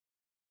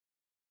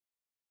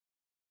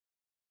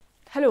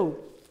Hello,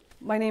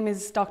 my name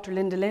is Dr.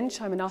 Lynda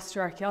Lynch. I'm an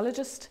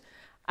osteoarchaeologist,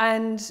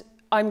 and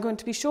I'm going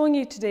to be showing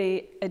you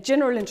today a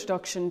general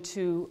introduction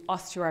to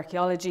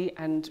osteoarchaeology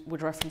and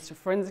with reference to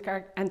forensic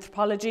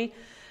anthropology,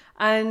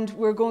 and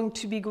we're going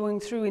to be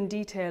going through in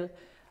detail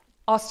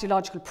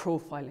osteological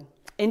profiling.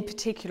 In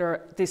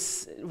particular,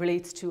 this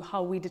relates to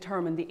how we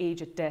determine the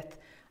age at death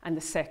and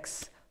the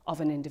sex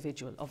of an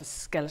individual, of a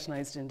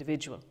skeletonized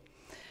individual.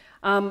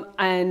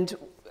 And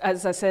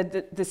as I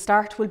said, the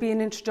start will be an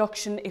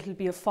introduction. It'll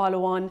be a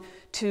follow-on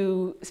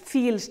to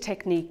field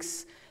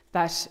techniques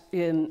that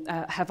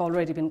have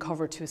already been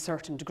covered to a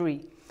certain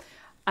degree.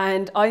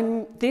 And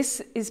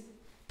this is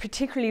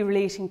particularly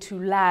relating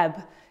to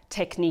lab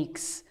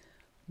techniques,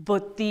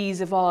 but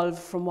these evolve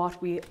from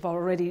what we have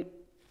already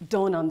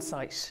done on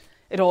site.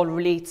 It all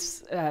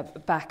relates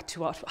back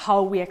to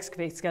how we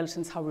excavate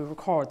skeletons, how we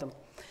record them.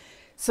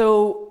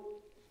 So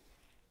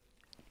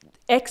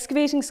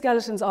excavating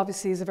skeletons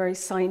obviously is a very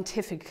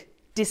scientific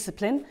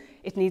discipline.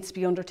 It needs to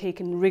be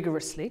undertaken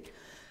rigorously.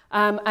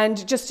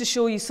 And just to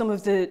show you some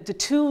of the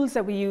tools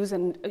that we use,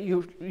 and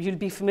you'll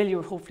be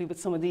familiar hopefully with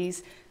some of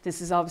these.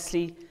 This is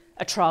obviously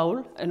a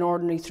trowel, an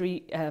ordinary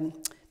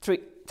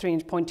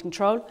three-inch pointing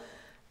trowel,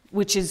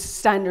 which is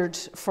standard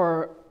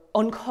for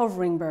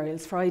uncovering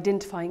burials, for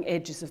identifying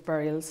edges of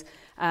burials,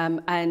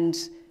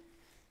 and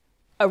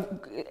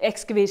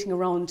excavating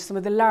around some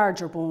of the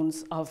larger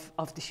bones of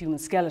the human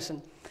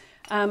skeleton.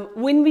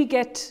 When we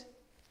get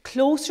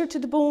closer to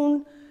the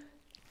bone,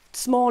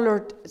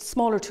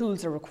 smaller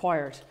tools are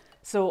required.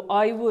 So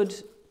I would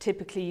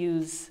typically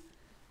use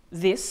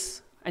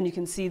this, and you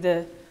can see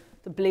the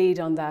blade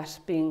on that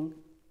being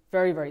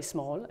very, very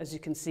small, as you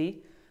can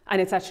see,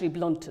 and it's actually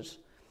blunted.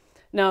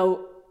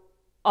 Now,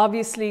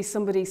 obviously,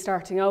 somebody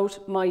starting out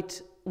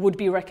would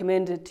be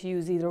recommended to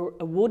use either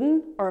a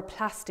wooden or a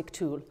plastic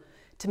tool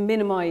to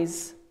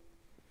minimize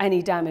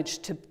any damage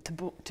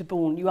to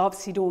bone. You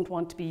obviously don't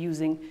want to be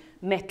using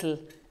metal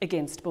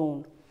against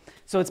bone.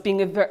 So it's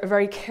being a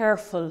very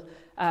careful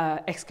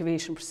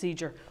excavation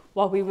procedure.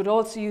 What we would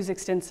also use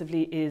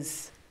extensively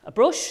is a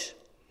brush,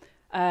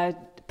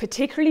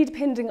 particularly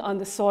depending on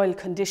the soil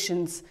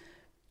conditions,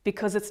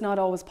 because it's not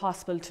always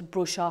possible to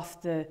brush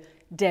off the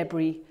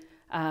debris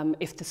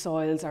if the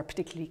soils are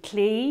particularly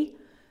clayey,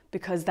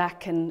 because that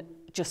can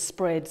just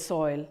spread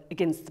soil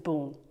against the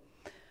bone.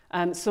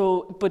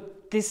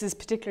 But this is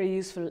particularly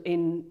useful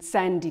in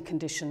sandy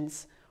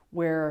conditions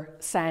where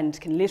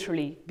sand can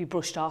literally be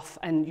brushed off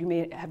and you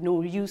may have no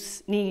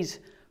need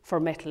for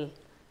metal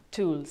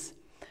tools.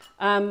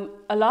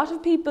 A lot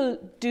of people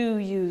do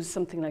use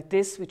something like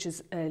this, which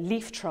is a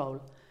leaf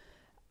trowel.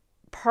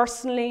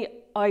 Personally,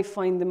 I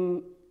find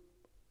them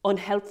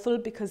unhelpful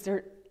because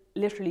they're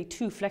literally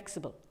too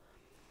flexible.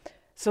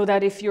 So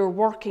that if you're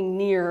working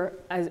near,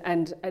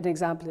 and an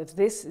example of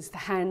this is the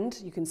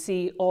hand, you can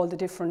see all the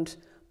different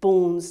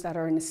bones that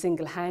are in a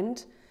single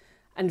hand,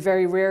 and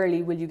very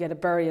rarely will you get a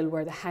burial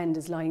where the hand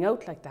is lying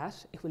out like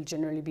that. It will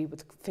generally be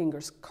with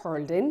fingers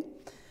curled in.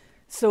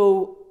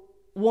 So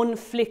one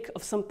flick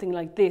of something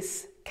like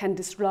this can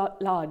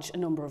dislodge a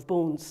number of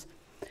bones.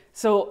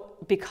 So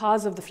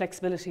because of the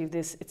flexibility of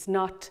this, it's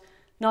not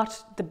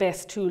the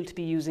best tool to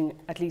be using,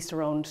 at least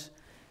around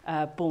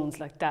bones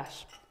like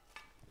that.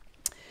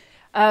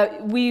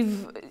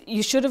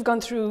 You should have gone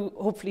through,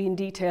 hopefully in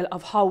detail,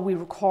 of how we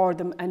record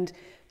them, and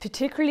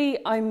particularly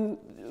I'm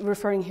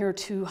referring here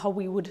to how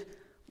we would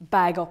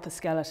bag up a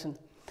skeleton.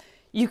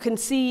 You can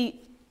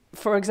see,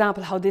 for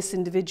example, how this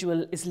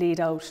individual is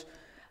laid out,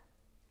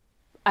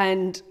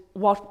 and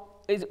what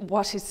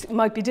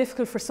might be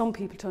difficult for some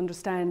people to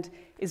understand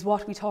is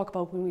what we talk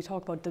about when we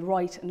talk about the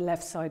right and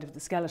left side of the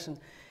skeleton.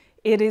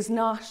 It is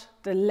not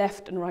the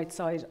left and right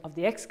side of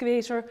the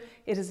excavator,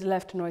 it is the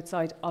left and right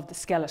side of the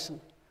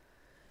skeleton.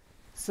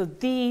 So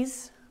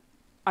these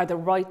are the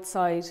right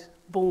side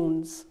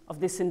bones of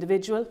this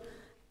individual,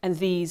 and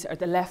these are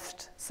the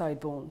left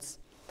side bones.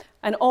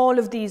 And all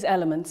of these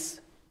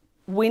elements,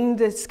 when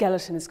the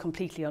skeleton is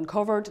completely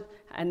uncovered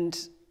and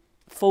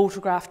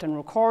photographed and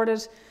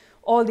recorded,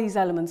 all these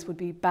elements would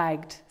be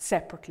bagged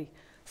separately.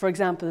 For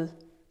example,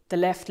 the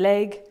left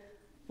leg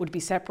would be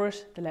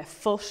separate, the left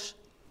foot,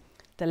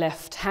 the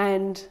left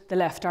hand, the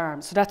left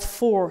arm. So that's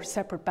 4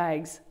 separate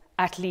bags,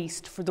 at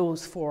least, for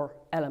those 4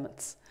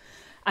 elements.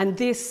 And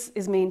this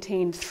is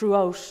maintained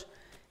throughout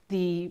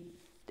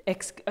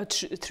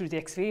through the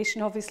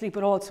excavation, obviously,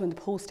 but also in the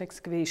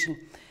post-excavation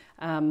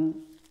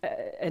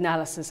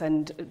analysis,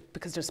 and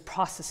because there's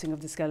processing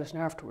of the skeleton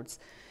afterwards.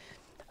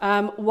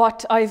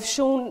 What I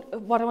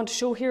want to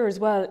show here as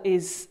well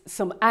is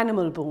some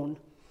animal bone.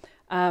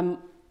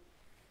 And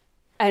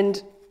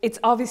it's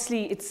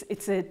obviously,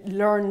 it's a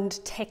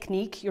learned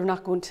technique. You're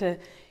not going to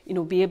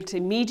be able to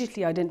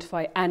immediately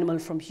identify animal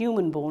from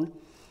human bone.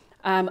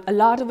 A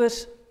lot of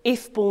it,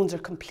 if bones are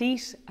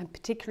complete, and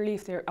particularly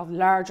if they're of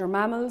larger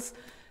mammals,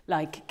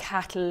 like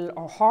cattle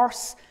or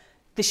horse,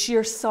 the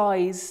sheer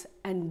size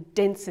and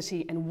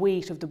density and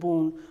weight of the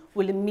bone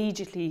will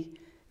immediately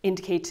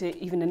indicate to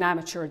even an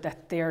amateur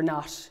that they are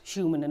not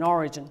human in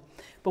origin.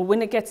 But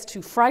when it gets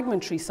to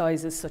fragmentary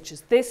sizes such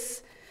as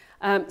this,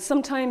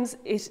 Sometimes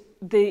it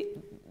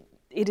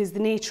is the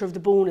nature of the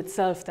bone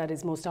itself that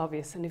is most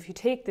obvious. And if you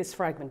take this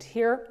fragment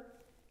here,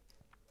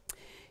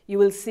 you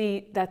will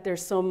see that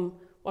there's some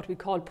what we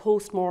call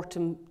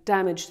post-mortem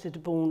damage to the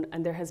bone,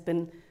 and there has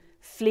been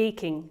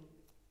flaking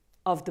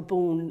of the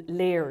bone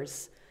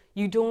layers.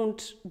 You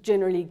don't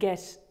generally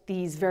get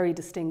these very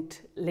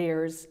distinct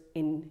layers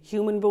in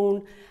human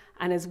bone,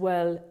 and as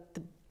well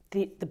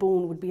the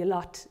bone would be a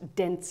lot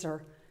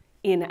denser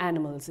in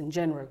animals in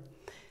general.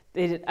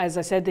 As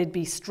I said, they'd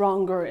be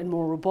stronger and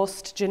more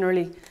robust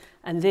generally,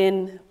 and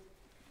then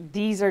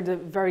these are the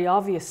very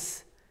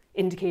obvious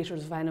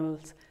indicators of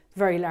animals,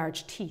 very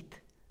large teeth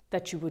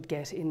that you would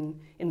get in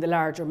the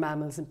larger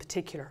mammals in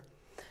particular.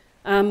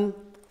 You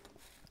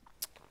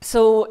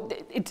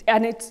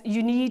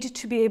need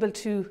to be able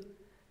to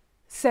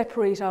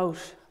separate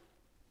out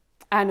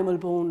animal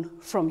bone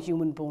from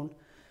human bone,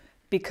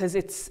 because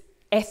it's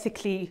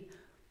ethically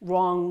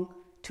wrong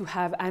to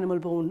have animal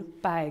bone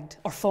bagged,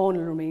 or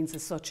faunal remains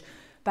as such,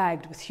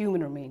 bagged with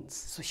human remains.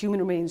 So human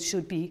remains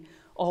should be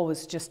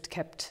always just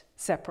kept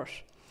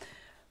separate.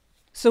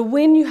 So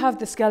when you have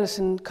the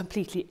skeleton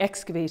completely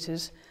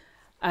excavated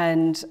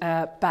and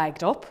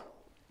bagged up,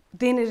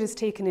 then it is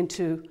taken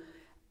into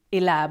a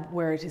lab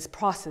where it is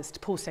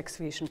processed,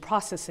 post-excavation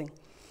processing.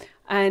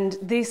 And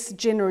this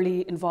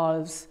generally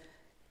involves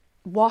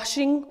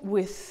washing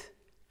with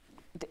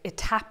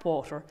tap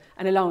water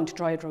and allowing to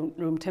dry at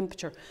room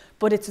temperature.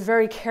 But it's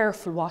very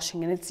careful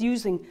washing, and it's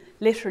using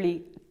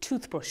literally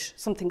toothbrush,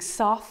 something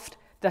soft,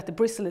 that the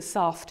bristle is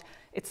soft,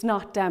 it's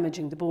not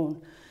damaging the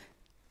bone.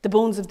 The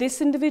bones of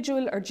this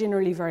individual are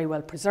generally very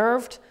well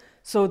preserved,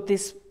 so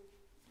this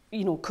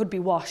could be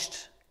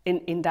washed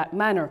in that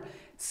manner.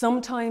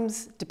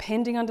 Sometimes,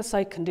 depending on the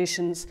site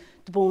conditions,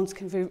 the bones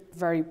can be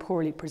very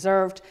poorly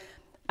preserved,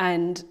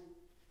 and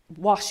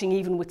washing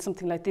even with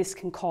something like this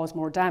can cause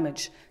more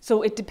damage.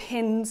 So it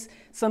depends.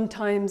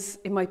 Sometimes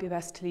it might be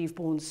best to leave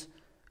bones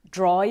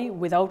dry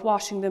without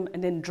washing them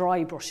and then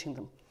dry brushing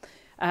them.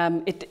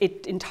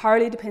 It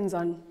entirely depends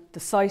on the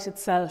site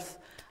itself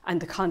and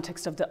the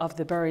context of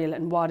the burial,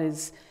 and what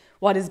is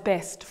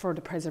best for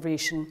the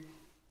preservation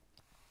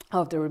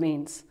of the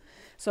remains.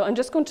 So I'm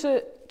just going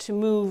to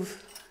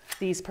move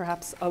these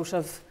perhaps out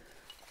of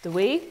the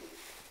way,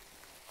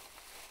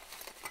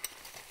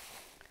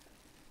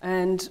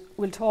 and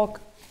we'll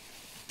talk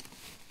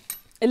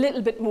a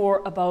little bit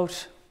more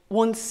about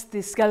once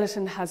the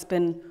skeleton has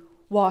been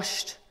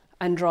washed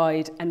and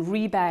dried and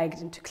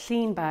rebagged into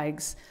clean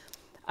bags,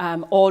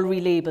 all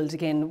relabeled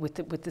again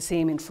with the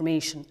same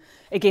information.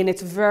 Again,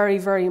 it's very,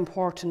 very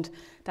important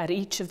that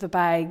each of the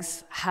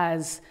bags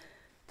has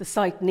the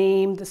site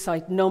name, the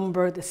site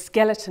number, the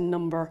skeleton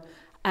number,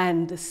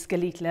 and the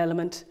skeletal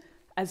element,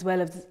 as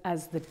well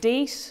as the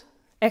date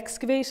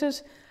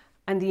excavated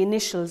and the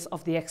initials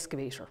of the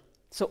excavator.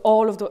 So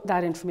all of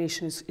that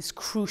information is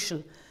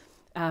crucial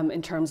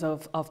in terms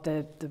of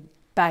the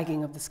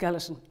bagging of the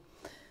skeleton.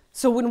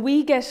 So when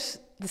we get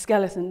the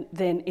skeleton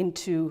then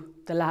into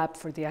the lab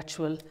for the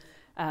actual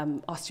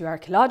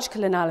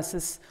osteoarchaeological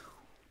analysis,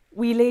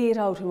 we lay it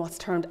out in what's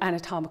termed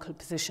anatomical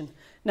position.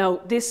 Now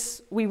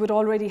this, we would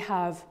already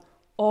have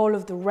all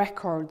of the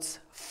records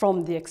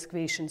from the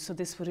excavation. So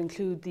this would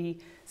include the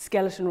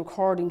skeleton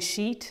recording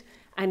sheet,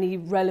 any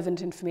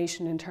relevant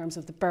information in terms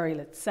of the burial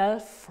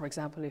itself, for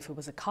example, if it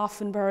was a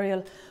coffin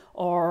burial,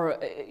 or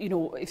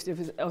if there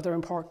was other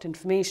important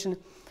information,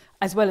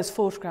 as well as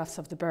photographs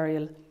of the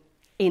burial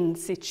in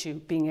situ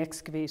being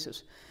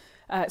excavated.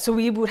 So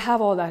we would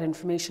have all that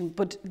information,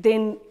 but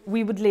then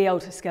we would lay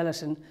out a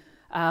skeleton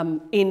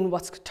in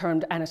what's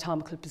termed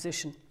anatomical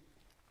position.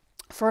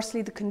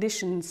 Firstly, the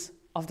conditions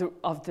of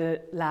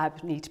the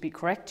lab need to be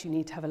correct. You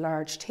need to have a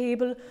large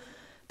table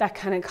that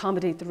can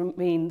accommodate the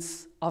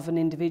remains of an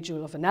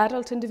individual, of an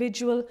adult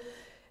individual.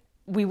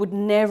 We would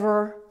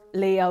never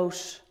lay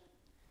out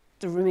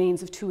the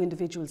remains of two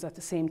individuals at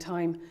the same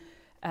time,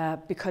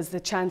 because the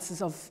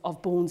chances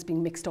of bones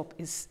being mixed up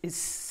is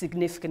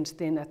significant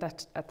then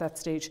at that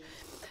stage.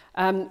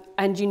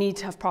 And you need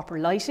to have proper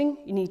lighting.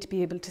 You need to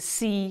be able to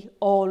see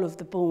all of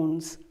the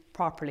bones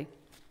properly.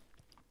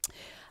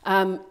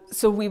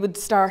 So we would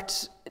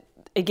start,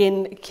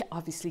 again,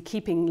 obviously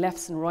keeping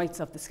lefts and rights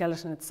of the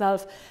skeleton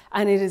itself,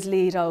 and it is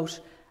laid out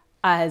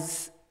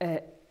as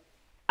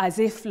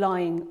if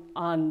lying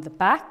on the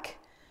back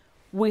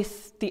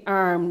with the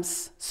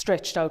arms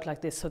stretched out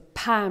like this, so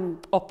palm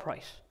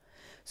upright.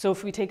 So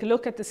if we take a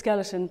look at the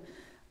skeleton,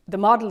 the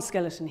model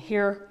skeleton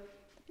here,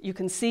 you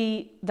can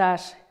see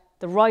that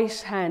the right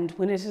hand,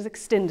 when it is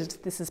extended,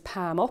 this is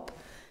palm up,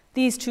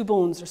 these two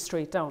bones are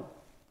straight down,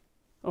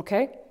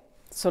 okay?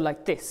 So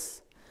like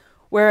this.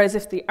 Whereas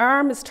if the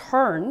arm is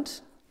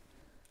turned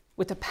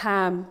with the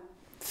palm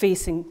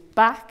facing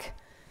back,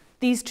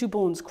 these two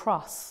bones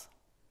cross.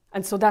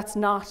 And so that's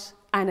not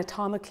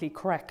anatomically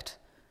correct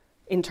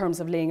in terms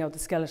of laying out the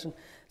skeleton.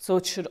 So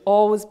it should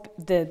always,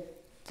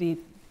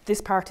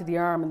 this part of the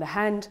arm and the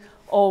hand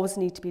always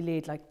need to be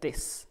laid like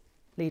this,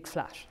 laid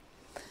flat.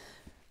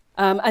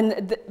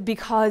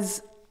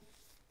 Because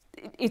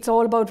it's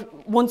all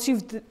about, once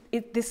you've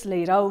this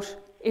laid out,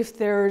 if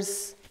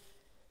there's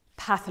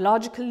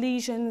pathological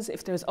lesions,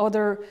 if there's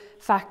other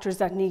factors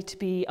that need to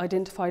be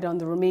identified on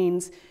the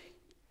remains,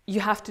 you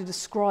have to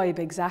describe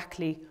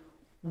exactly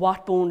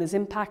what bone is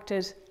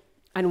impacted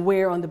and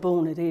where on the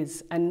bone it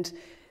is. And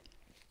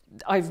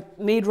I've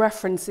made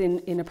reference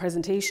in a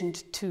presentation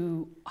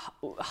to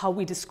how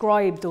we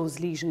describe those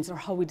lesions, or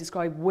how we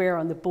describe where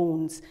on the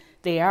bones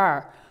they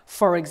are.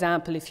 For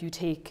example, if you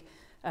take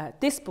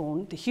this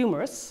bone, the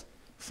humerus,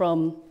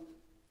 from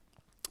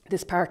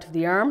this part of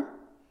the arm,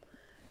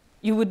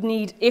 you would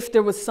need, if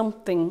there was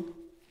something,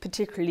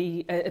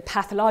 particularly a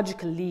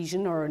pathological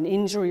lesion or an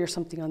injury or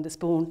something on this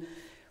bone,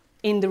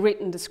 in the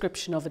written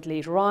description of it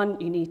later on,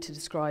 you need to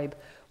describe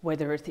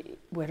whether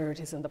it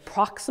is on the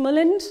proximal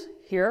end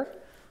here,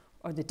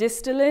 or the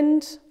distal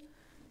end.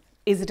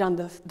 Is it on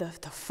the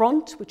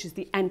front, which is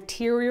the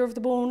anterior of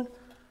the bone,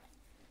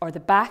 or the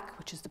back,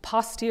 which is the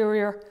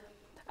posterior?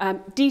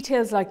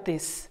 Details like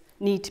this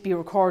need to be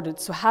recorded.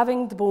 So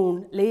having the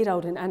bone laid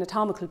out in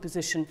anatomical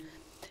position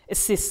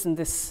assists in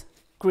this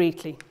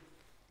greatly.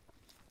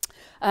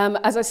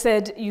 As I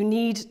said, you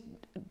need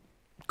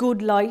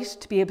good light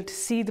to be able to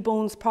see the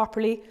bones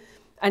properly,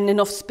 and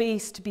enough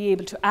space to be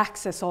able to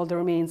access all the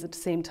remains at the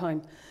same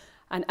time.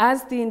 And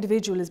as the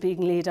individual is being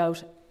laid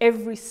out,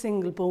 every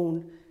single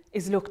bone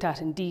is looked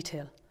at in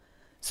detail.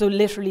 So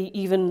literally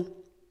even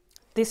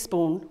this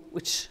bone,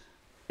 which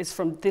is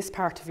from this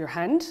part of your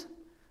hand,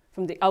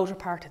 from the outer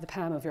part of the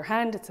palm of your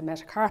hand, it's a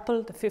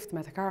metacarpal, the 5th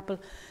metacarpal.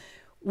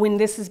 When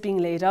this is being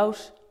laid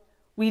out,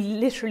 we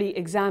literally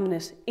examine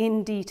it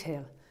in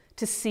detail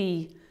to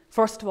see,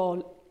 first of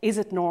all, is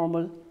it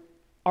normal,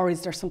 or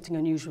is there something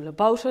unusual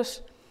about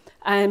it?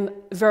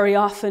 Very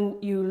often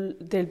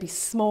there'll be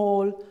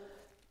small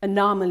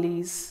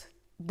anomalies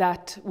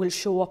that will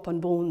show up on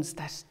bones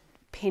that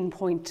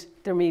pinpoint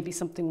there may be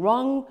something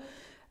wrong.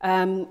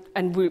 And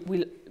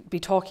we'll be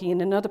talking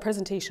in another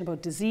presentation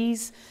about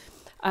disease.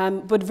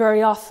 But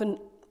very often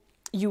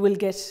you will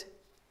get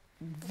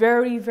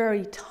very,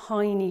 very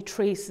tiny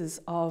traces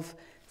of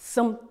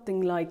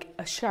something like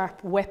a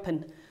sharp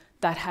weapon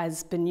that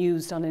has been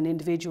used on an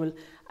individual,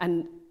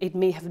 and it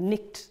may have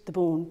nicked the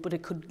bone, but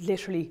it could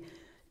literally,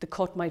 the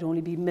cut might only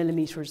be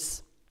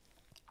millimeters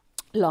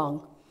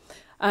long.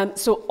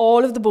 So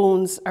all of the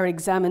bones are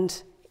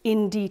examined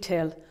in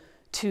detail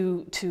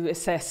to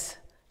assess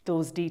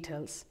those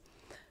details.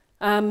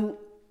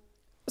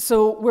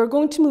 So we're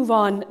going to move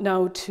on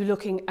now to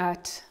looking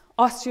at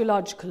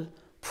osteological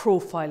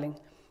profiling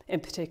in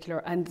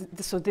particular. And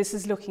so this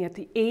is looking at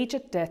the age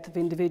at death of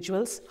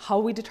individuals, how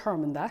we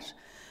determine that,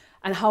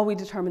 and how we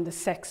determine the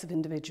sex of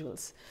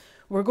individuals.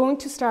 We're going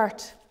to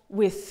start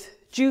with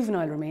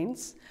juvenile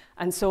remains.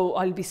 And so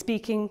I'll be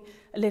speaking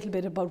a little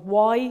bit about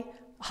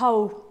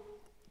how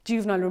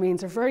juvenile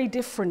remains are very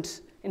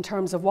different in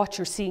terms of what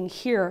you're seeing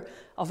here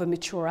of a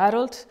mature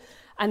adult.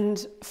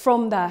 And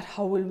from that,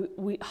 how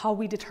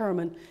we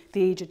determine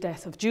the age at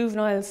death of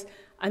juveniles,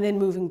 and then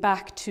moving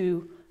back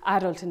to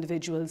adult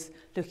individuals,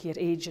 looking at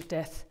age at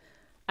death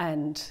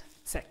and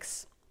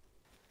sex.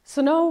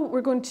 So now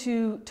we're going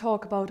to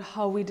talk about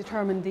how we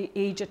determine the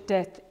age at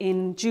death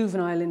in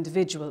juvenile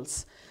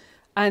individuals.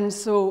 And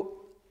so,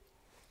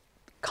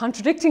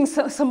 contradicting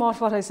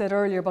somewhat what I said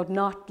earlier about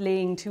not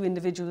laying two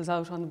individuals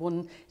out on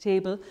one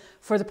table,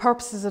 for the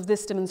purposes of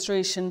this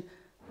demonstration,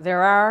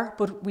 there are,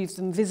 but we've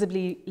them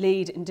visibly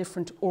laid in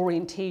different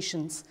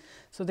orientations.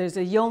 So there's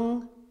a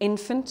young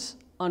infant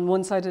on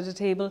one side of the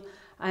table,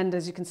 and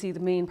as you can see, the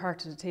main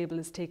part of the table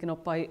is taken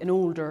up by an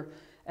older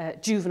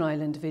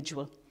juvenile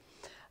individual.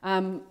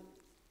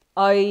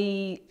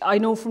 I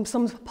know from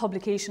some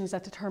publications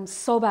that the term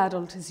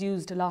sub-adult is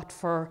used a lot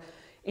for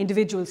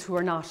individuals who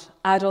are not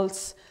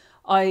adults.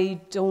 I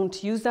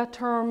don't use that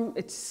term.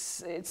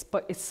 It's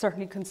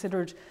certainly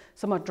considered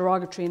somewhat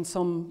derogatory in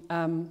some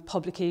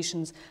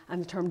publications, and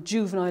the term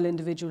juvenile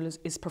individual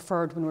is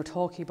preferred when we're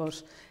talking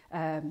about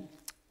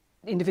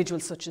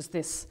individuals such as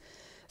this.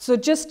 So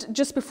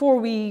just before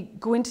we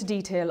go into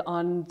detail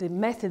on the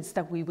methods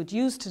that we would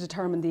use to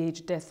determine the age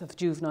of death of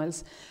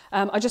juveniles,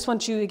 I just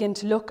want you again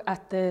to look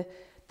at the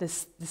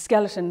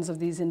skeletons of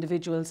these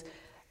individuals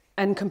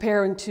and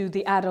comparing to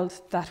the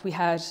adult that we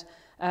had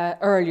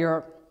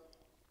earlier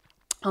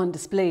on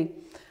display.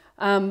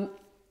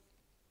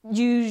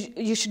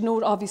 You should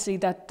note obviously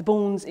that the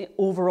bones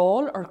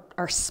overall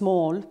are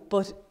small,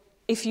 but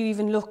if you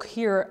even look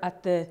here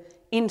at the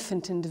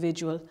infant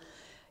individual,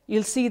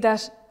 you'll see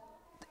that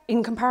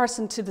in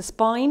comparison to the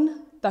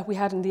spine that we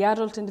had in the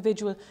adult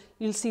individual,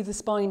 you'll see the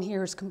spine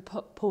here is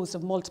composed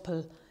of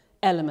multiple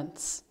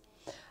elements.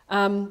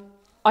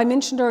 I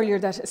mentioned earlier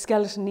that a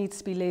skeleton needs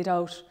to be laid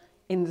out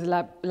in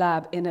the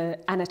lab in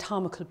an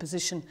anatomical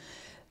position.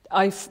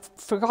 I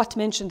forgot to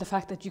mention the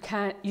fact that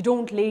you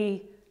don't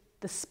lay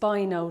the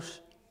spine out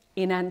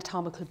in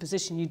anatomical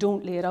position. You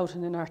don't lay it out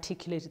in an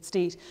articulated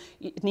state.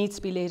 It needs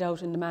to be laid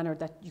out in the manner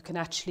that you can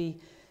actually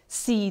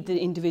see the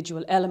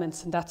individual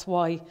elements, and that's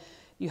why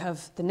you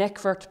have the neck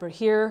vertebra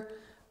here,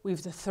 we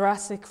have the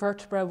thoracic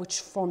vertebra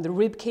which form the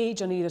rib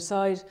cage on either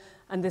side,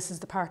 and this is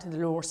the part of the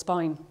lower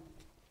spine.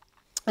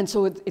 And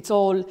so it's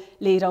all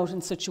laid out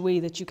in such a way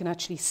that you can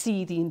actually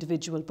see the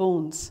individual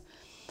bones.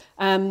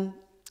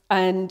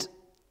 And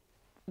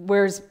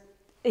whereas,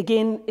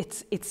 again,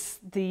 it's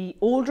the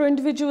older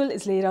individual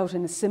is laid out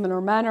in a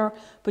similar manner,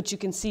 but you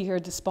can see here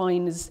the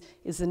spine is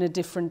in a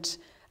different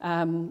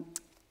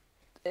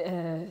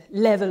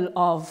level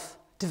of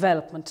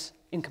development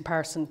in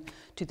comparison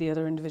to the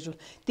other individual.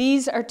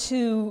 These are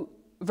two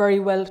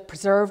very well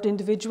preserved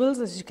individuals,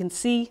 as you can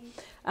see.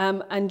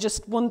 And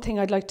just one thing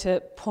I'd like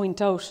to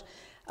point out,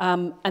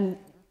 and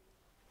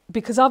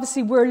because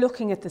obviously we're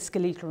looking at the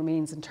skeletal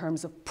remains in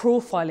terms of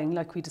profiling,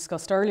 like we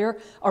discussed earlier,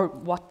 or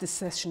what this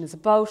session is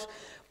about,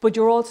 but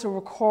you're also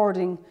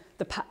recording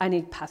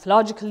any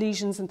pathological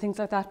lesions and things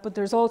like that, but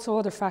there's also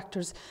other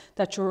factors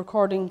that you're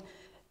recording,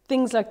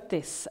 things like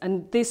this.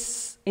 And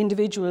this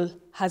individual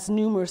has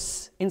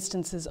numerous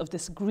instances of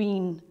this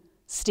green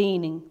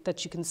staining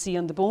that you can see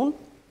on the bone.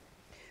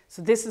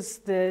 So this is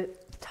the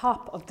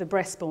top of the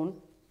breastbone,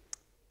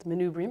 the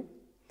manubrium,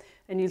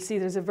 and you'll see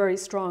there's a very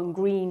strong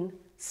green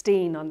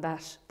stain on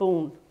that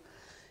bone.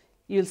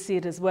 You'll see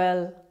it as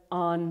well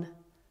on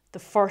the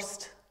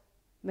first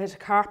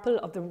metacarpal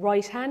of the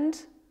right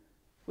hand,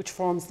 which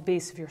forms the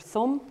base of your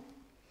thumb,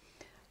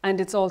 and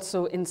it's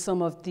also in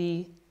some of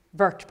the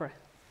vertebrae.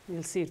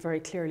 You'll see it very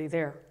clearly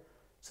there.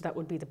 So that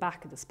would be the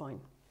back of the spine.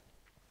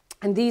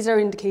 And these are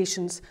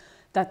indications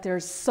that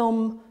there's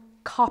some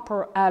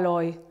copper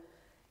alloy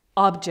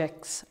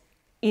objects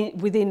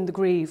within the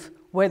grave,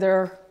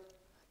 whether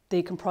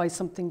they comprise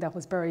something that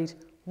was buried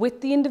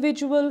with the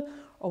individual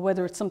or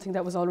whether it's something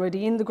that was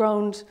already in the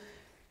ground,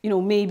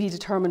 may be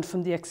determined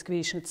from the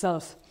excavation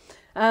itself.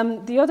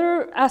 The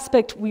other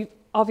aspect,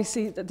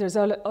 obviously there's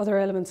other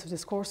elements of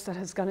this course that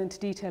has gone into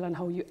detail on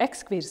how you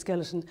excavate a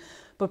skeleton,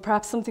 but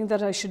perhaps something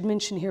that I should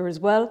mention here as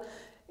well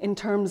in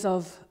terms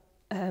of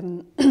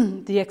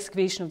the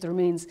excavation of the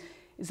remains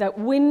is that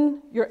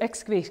when you're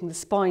excavating the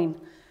spine,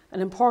 an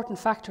important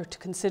factor to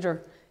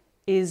consider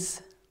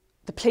is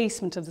the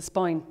placement of the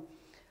spine.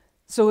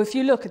 So if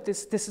you look at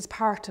this, this is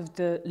part of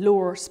the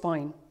lower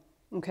spine,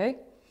 okay?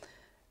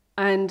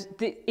 And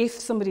if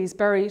somebody is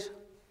buried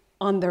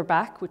on their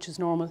back, which is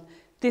normal,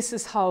 this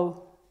is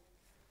how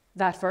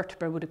that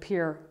vertebra would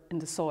appear in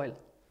the soil,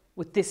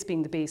 with this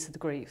being the base of the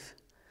grave.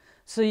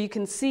 So you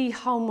can see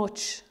how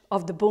much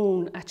of the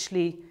bone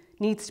actually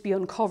needs to be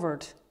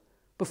uncovered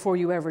before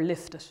you ever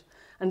lift it.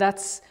 And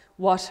that's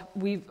what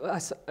we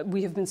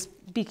have been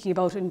speaking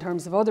about in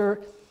terms of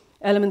other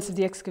elements of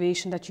the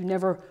excavation, that you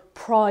never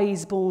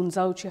prise bones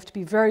out. You have to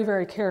be very,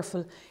 very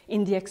careful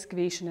in the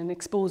excavation and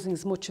exposing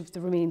as much of the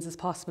remains as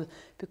possible,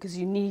 because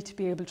you need to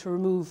be able to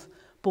remove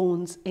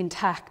bones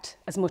intact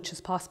as much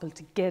as possible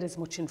to get as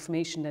much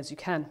information as you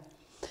can.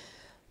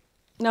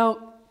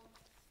 Now,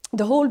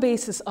 the whole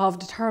basis of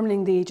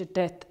determining the age of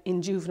death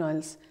in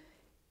juveniles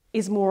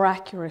is more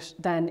accurate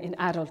than in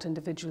adult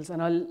individuals,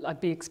 and I'll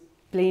be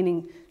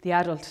explaining the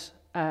adult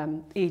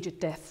age of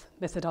death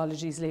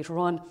methodologies later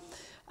on.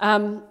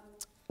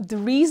 The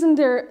reason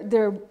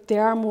they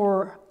are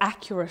more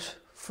accurate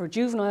for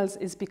juveniles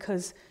is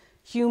because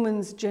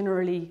humans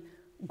generally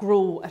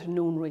grow at a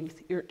known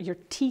rate. Your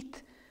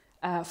teeth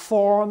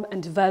form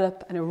and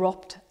develop and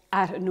erupt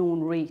at a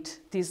known rate.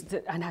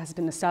 And has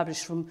been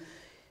established from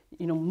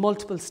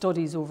multiple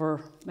studies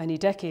over many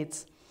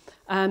decades.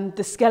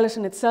 The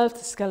skeleton itself,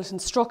 the skeleton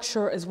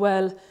structure as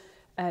well,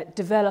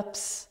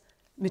 develops,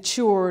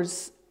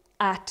 matures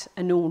at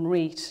a known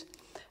rate.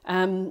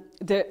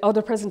 The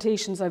other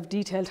presentations I've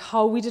detailed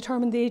how we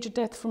determine the age of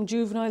death from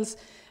juveniles,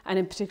 and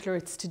in particular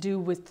it's to do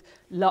with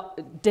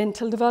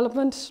dental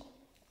development,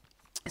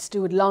 it's to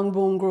do with long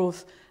bone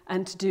growth,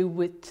 and to do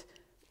with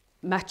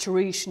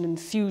maturation and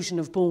fusion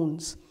of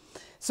bones.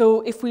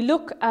 So if we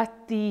look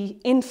at the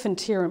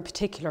infant here in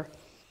particular,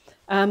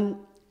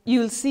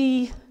 you'll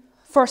see,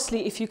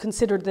 firstly, if you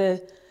consider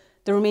the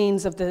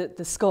remains of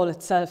the skull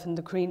itself and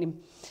the cranium,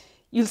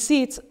 you'll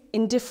see it's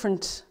in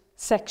different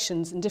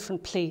sections, in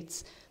different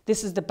plates.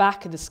 This is the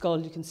back of the skull.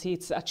 You can see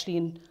it's actually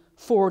in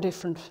 4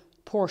 different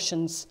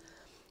portions.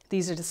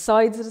 These are the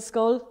sides of the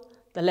skull,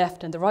 the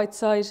left and the right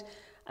side,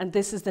 and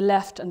this is the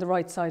left and the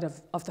right side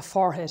of the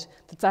forehead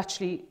that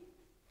actually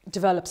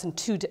develops in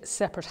 2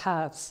 separate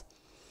halves.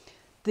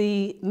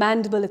 The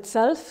mandible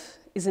itself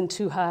is in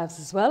 2 halves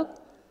as well.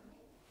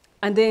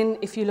 And then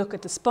if you look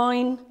at the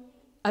spine,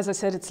 as I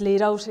said, it's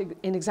laid out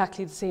in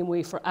exactly the same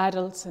way for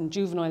adults and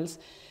juveniles.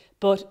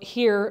 But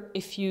here,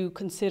 if you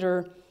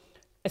consider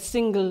a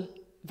single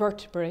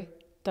vertebrae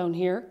down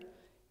here,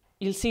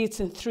 you'll see it's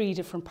in 3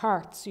 different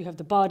parts. You have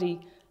the body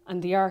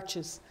and the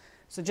arches.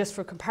 So just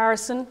for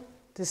comparison,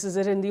 this is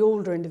it in the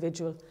older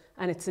individual,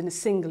 and it's in a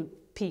single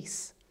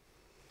piece.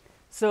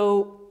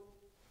 So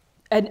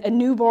a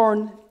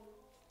newborn,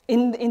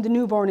 in the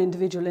newborn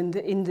individual, in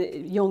the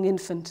young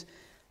infant,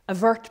 a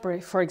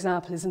vertebrae, for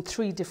example, is in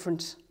 3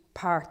 different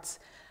parts.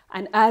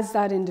 And as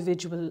that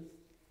individual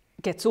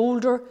gets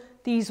older,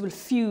 these will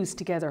fuse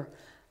together.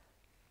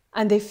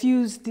 And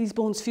these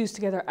bones fuse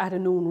together at a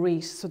known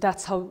rate. So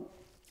that's how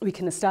we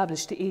can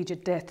establish the age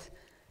of death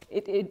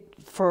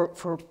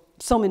for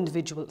some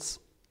individuals.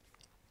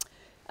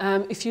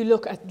 If you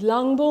look at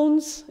long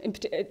bones,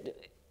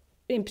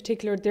 in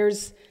particular,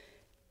 there's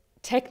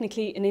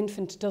technically an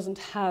infant doesn't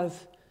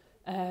have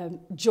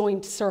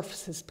joint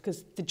surfaces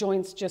because the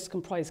joints just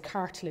comprise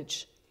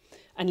cartilage.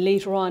 And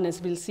later on,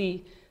 as we'll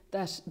see,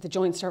 that the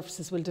joint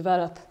surfaces will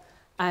develop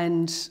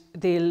and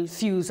they'll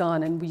fuse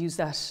on, and we use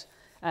that.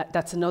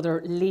 That's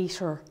another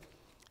later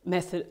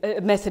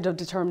method of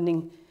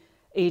determining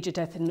age of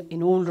death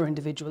in older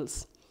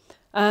individuals.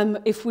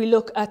 If we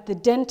look at the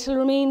dental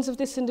remains of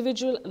this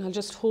individual, and I'll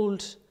just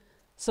hold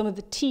some of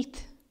the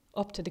teeth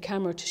up to the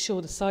camera to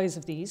show the size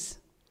of these.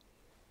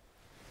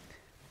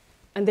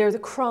 And they're the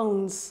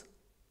crowns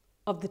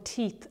of the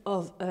teeth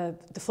of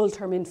the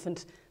full-term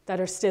infant that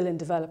are still in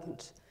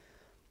development.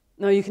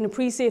 Now you can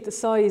appreciate the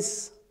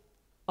size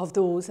of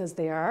those as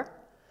they are.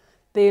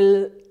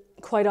 They'll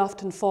quite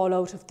often fall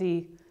out of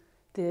the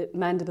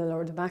mandible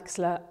or the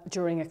maxilla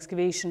during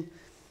excavation.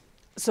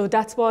 So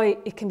that's why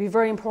it can be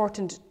very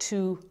important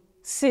to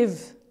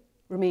sieve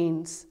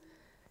remains,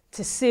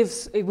 to sieve,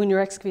 when you're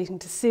excavating,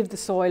 to sieve the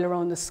soil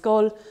around the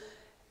skull.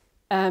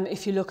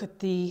 If you look at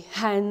the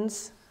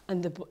hands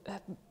and the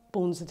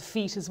bones of the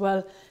feet as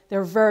well,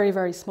 they're very,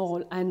 very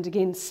small. And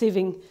again,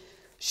 sieving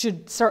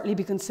should certainly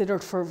be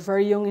considered for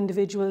very young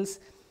individuals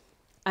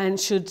and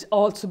should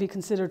also be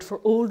considered for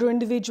older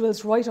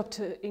individuals, right up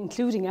to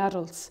including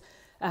adults,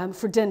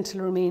 for dental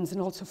remains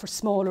and also for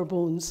smaller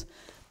bones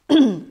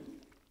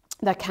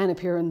that can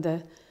appear in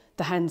the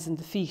hands and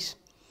the feet.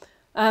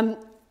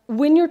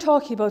 When you're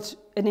talking about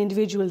an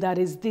individual that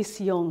is this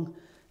young,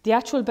 the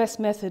actual best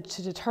method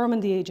to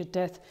determine the age of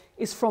death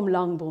is from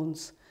long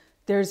bones.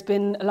 There's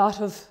been a lot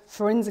of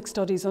forensic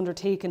studies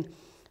undertaken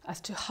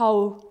as to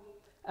how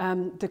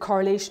the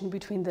correlation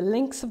between the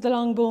lengths of the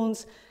long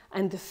bones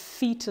and the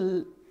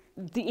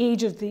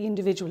age of the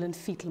individual in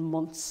fetal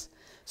months.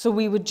 So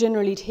we would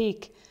generally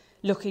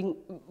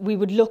we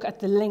would look at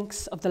the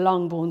lengths of the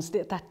long bones.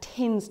 That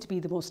tends to be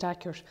the most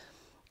accurate.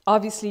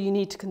 Obviously, you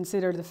need to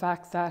consider the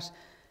fact that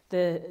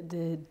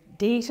the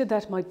data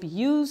that might be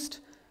used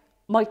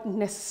mightn't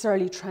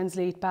necessarily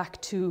translate back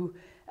to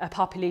a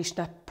population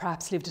that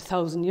perhaps lived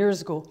 1,000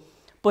 years ago,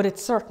 but it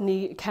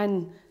certainly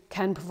can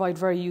provide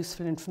very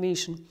useful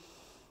information.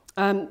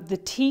 The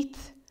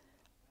teeth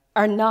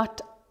are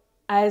not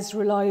as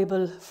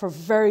reliable for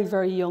very,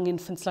 very young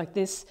infants like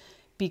this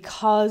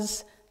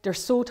because they're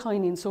so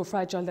tiny and so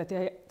fragile that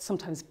they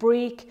sometimes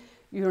break.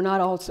 You're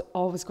not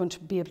always going to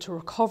be able to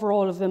recover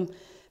all of them.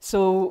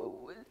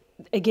 So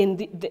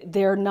again,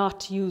 they're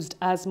not used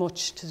as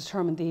much to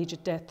determine the age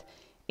of death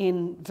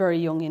in very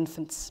young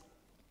infants.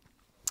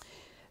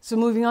 So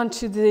moving on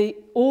to the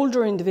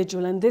older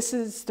individual, and this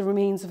is the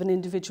remains of an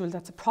individual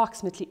that's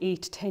approximately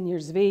 8 to 10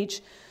 years of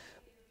age.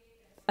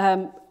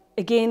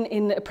 Again,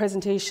 in a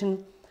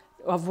presentation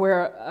of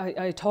where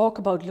I talk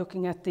about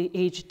looking at the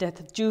age of death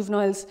of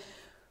juveniles,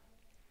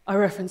 I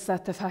reference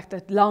that the fact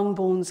that long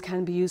bones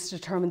can be used to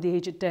determine the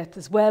age of death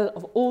as well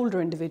of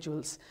older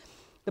individuals.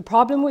 The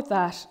problem with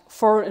that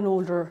for an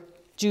older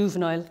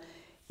juvenile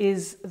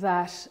is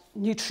that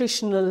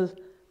nutritional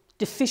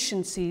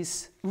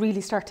deficiencies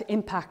really start to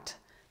impact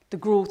the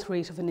growth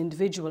rate of an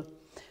individual.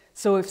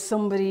 So if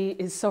somebody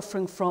is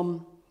suffering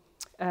from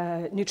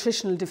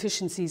nutritional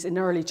deficiencies in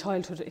early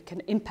childhood, it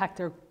can impact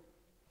their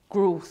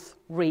growth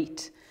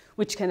rate,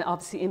 which can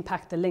obviously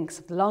impact the lengths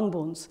of the long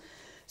bones.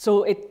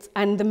 So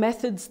and the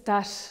methods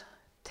that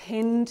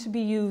tend to be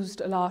used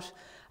a lot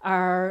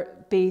are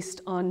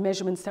based on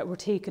measurements that were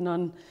taken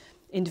on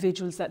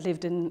individuals that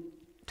lived in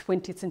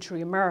 20th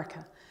century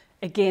America.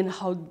 Again,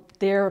 how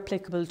they're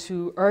applicable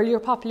to earlier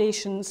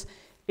populations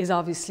is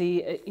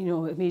obviously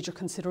a major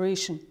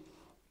consideration.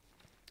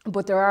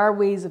 But there are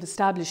ways of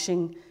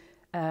establishing,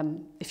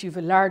 if you have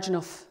a large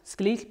enough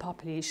skeletal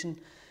population,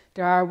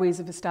 there are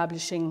ways of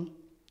establishing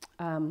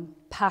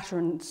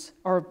patterns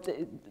or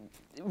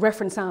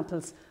reference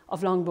samples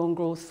of long bone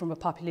growth from a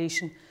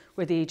population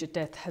where the age of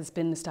death has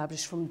been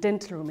established from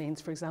dental remains,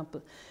 for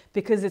example,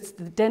 because it's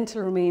the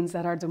dental remains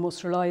that are the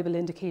most reliable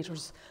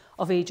indicators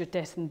of age of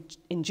death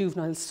in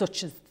juveniles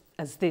such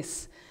as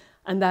this.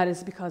 And that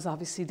is because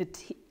obviously the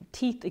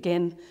teeth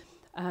again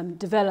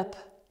develop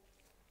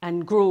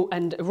and grow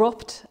and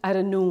erupt at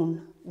a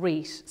known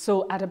rate.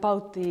 So at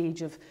about the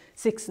age of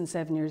 6 and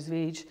 7 years of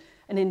age,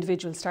 an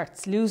individual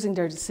starts losing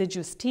their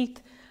deciduous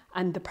teeth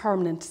and the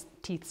permanent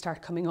teeth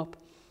start coming up.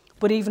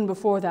 But even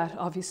before that,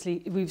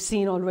 obviously, we've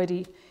seen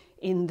already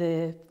in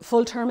the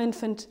full-term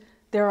infant,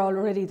 there are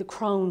already the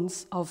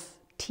crowns of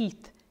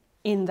teeth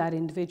in that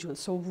individual.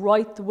 So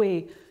right the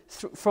way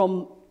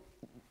from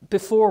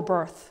before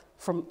birth,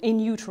 from in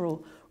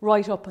utero,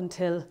 right up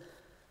until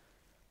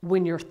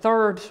when your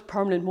third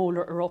permanent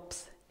molar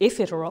erupts, if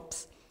it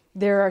erupts,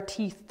 there are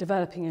teeth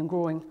developing and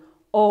growing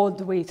all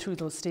the way through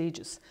those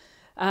stages.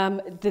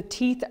 The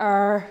teeth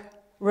are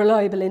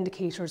reliable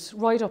indicators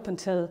right up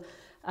until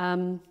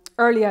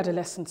early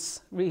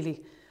adolescence,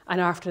 really. And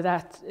after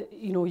that,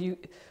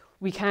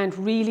 we can't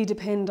really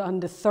depend on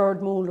the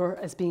third molar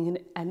as being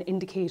an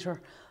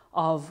indicator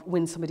of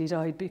when somebody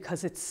died,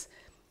 because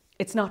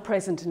it's not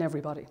present in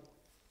everybody.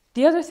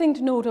 The other thing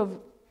to note of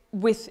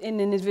with an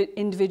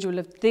individual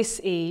of this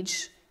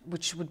age,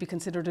 which would be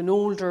considered an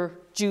older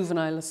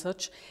juvenile as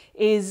such,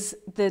 is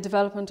the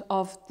development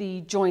of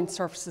the joint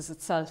surfaces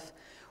itself.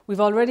 We've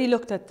already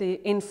looked at the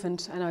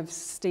infant, and I've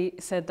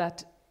said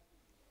that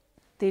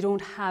they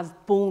don't have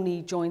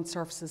bony joint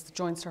surfaces. The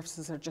joint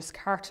surfaces are just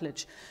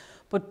cartilage.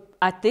 But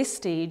at this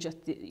stage,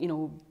 at the,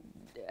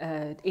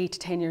 8 to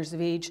 10 years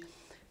of age,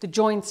 the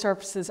joint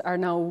surfaces are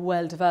now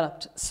well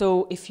developed.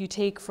 So if you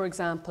take, for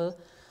example,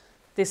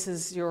 this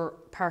is your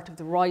part of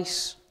the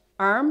right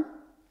arm.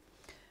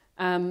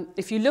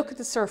 If you look at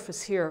the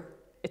surface here,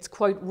 it's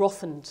quite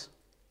roughened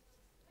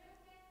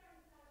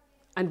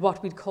and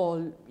what we'd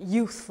call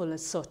youthful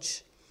as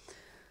such.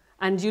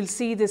 And you'll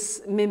see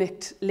this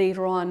mimicked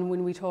later on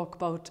when we talk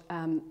about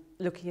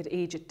looking at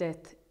age at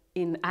death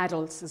in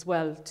adults as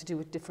well, to do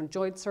with different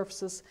joint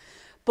surfaces.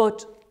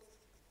 But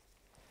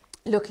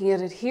looking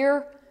at it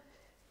here,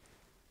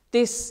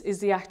 this is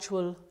the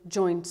actual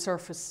joint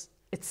surface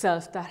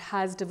itself that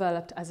has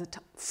developed as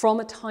from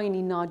a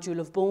tiny nodule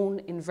of bone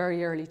in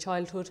very early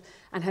childhood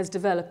and has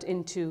developed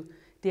into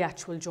the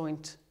actual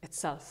joint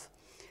itself,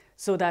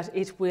 so that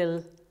it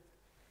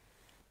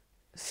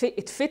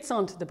fits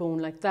onto the bone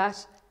like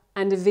that,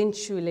 and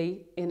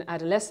eventually in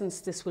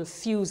adolescence this will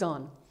fuse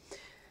on.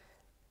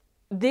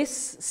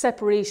 This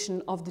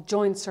separation of the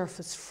joint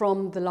surface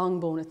from the long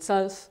bone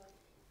itself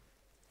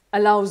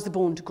allows the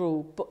bone to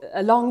grow.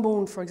 A long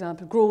bone, for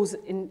example, grows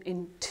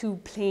in two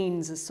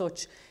planes as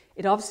such.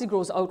 It obviously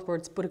grows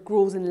outwards, but it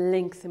grows in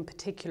length in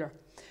particular.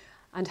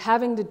 And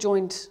having the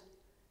joint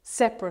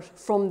separate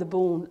from the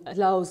bone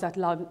allows that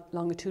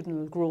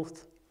longitudinal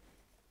growth.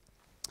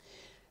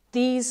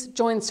 These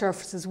joint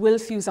surfaces will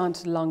fuse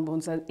onto the long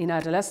bones in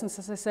adolescence,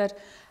 as I said,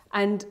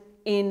 and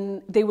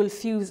they will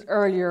fuse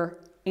earlier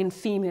in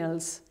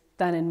females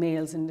than in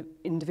males and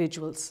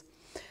individuals.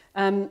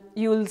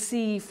 You'll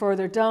see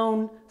further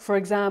down, for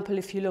example,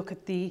 if you look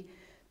at the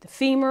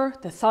femur,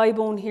 the thigh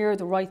bone here,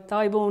 the right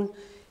thigh bone,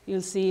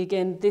 you'll see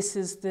again, this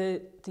is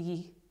the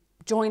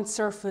joint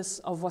surface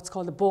of what's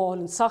called the ball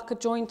and socket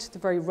joint, the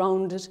very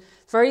rounded,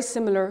 very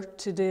similar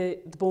to the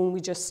bone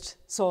we just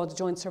saw, the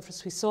joint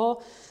surface we saw.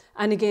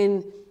 And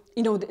again,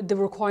 the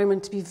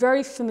requirement to be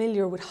very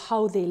familiar with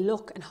how they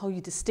look and how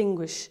you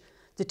distinguish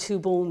the two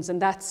bones,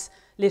 and that's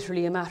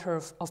literally a matter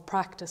of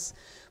practice.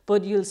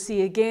 But you'll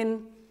see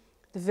again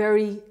the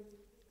very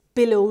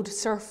billowed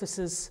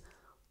surfaces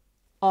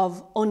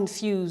of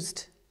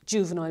unfused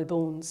juvenile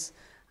bones,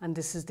 and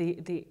this is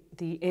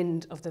the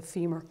end of the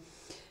femur.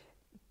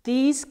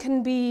 These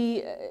can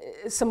be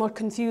somewhat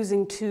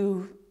confusing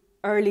to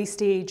early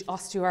stage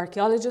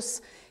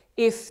osteoarchaeologists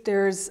if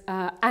there's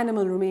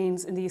animal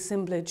remains in the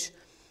assemblage,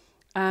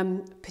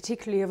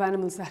 particularly of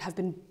animals that have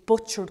been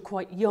butchered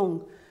quite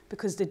young,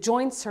 because the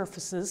joint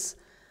surfaces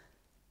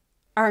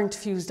aren't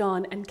fused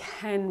on and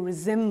can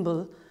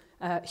resemble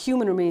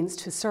human remains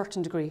to a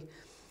certain degree.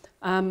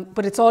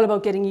 But it's all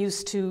about getting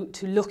used to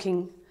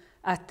looking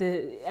at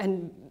the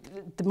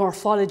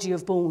morphology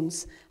of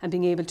bones and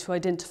being able to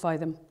identify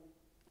them.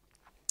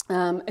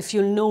 If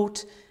you'll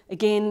note,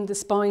 again, the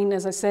spine,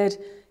 as I said,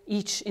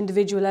 each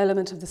individual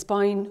element of the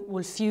spine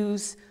will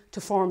fuse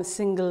to form a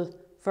single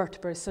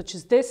vertebra such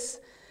as this,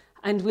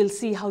 and we'll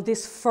see how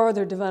this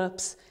further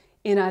develops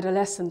in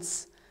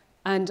adolescence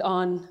and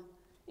on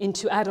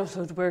into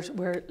adulthood,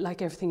 where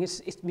like everything,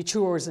 it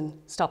matures and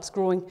stops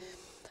growing.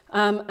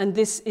 And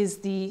this is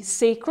the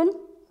sacrum,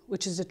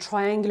 which is a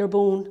triangular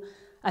bone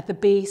at the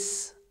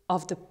base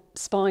of the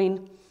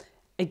spine.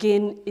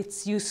 Again,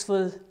 it's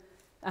useful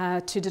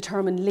to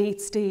determine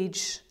late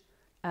stage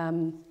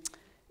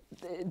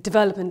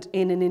development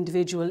in an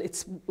individual.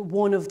 It's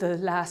one of the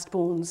last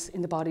bones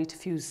in the body to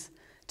fuse,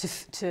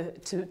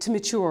 to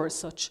mature as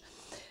such.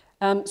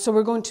 So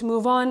we're going to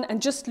move on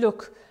and just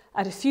look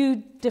at a few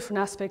different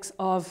aspects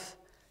of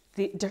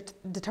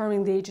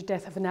determining the age of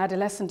death of an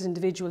adolescent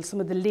individual,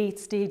 some of the late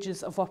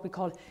stages of what we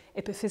call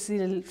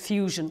epiphyseal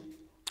fusion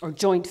or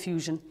joint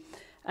fusion,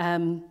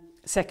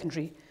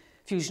 secondary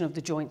fusion of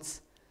the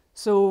joints.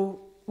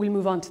 So we'll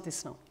move on to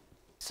this now.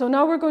 So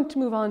now we're going to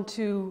move on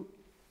to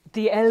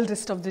the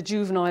eldest of the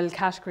juvenile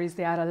categories,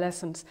 the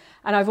adolescents.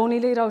 And I've only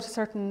laid out a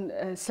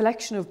certain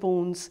selection of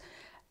bones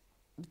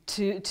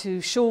to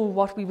show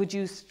what we would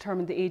use to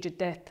determine the age of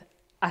death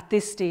at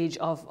this stage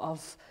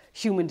of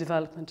human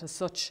development as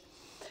such.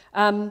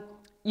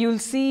 You'll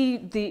see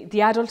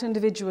the adult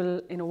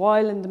individual in a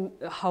while and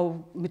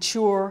how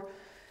mature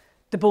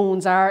the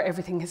bones are.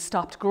 Everything has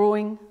stopped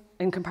growing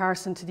in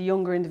comparison to the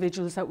younger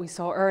individuals that we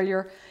saw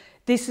earlier.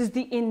 This is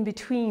the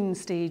in-between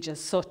stage as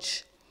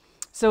such.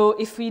 So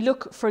if we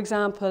look, for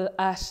example,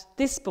 at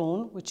this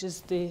bone, which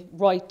is the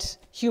right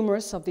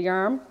humerus of the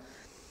arm,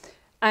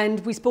 and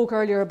we spoke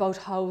earlier about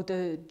how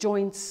the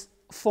joints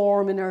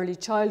form in early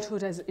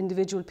childhood as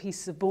individual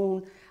pieces of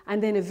bone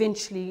and then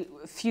eventually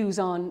fuse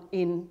on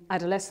in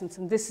adolescence.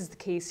 And this is the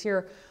case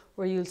here,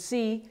 where you'll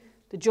see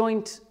the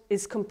joint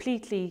is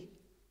completely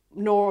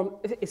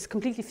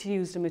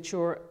fused and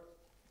mature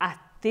at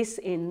this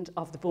end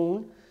of the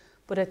bone,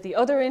 But at the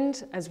other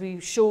end, as we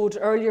showed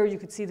earlier, you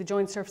could see the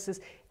joint surfaces,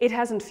 it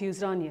hasn't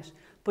fused on yet,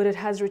 but it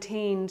has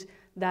retained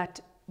that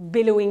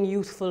billowing,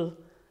 youthful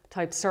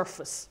type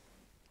surface.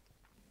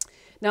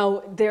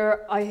 Now,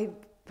 I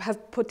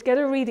have put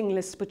together a reading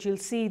list, but you'll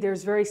see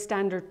there's very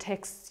standard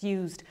texts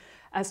used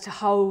as to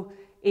how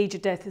age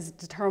of death is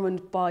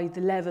determined by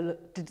the level,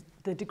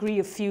 the degree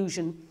of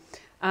fusion.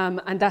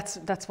 And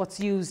that's what's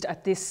used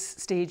at this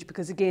stage,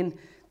 because again,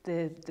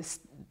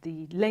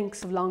 the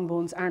lengths of long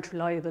bones aren't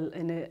reliable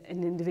in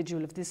an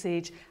individual of this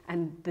age,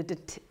 and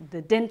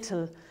the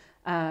dental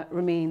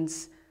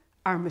remains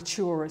are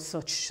mature as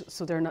such,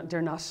 so they're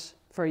not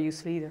very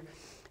useful either.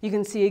 You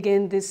can see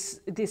again, this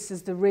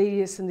is the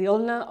radius and the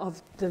ulna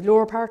of the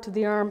lower part of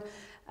the arm,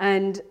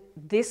 and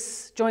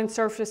this joint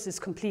surface is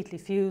completely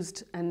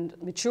fused and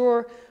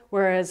mature,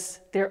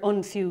 whereas they're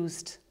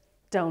unfused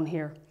down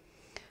here.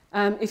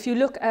 If you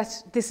look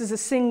at, this is a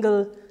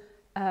single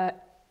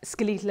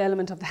skeletal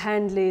element of the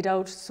hand laid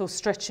out, so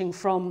stretching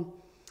from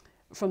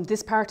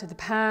this part of the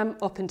palm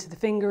up into the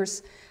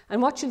fingers.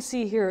 And what you'll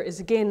see here is,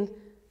 again,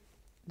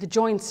 the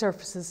joint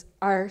surfaces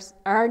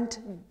aren't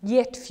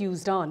yet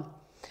fused on.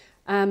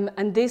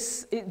 And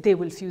they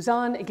will fuse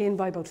on again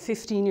by about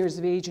 15 years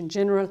of age in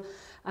general.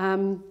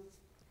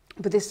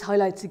 But this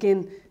highlights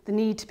again the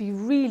need to be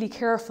really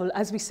careful,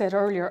 as we said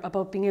earlier,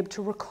 about being able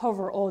to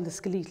recover all the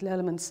skeletal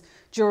elements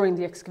during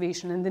the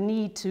excavation, and the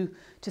need to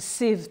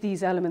sieve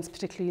these elements,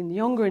 particularly in the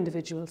younger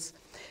individuals.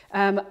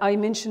 I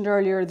mentioned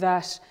earlier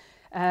that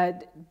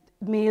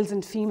males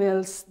and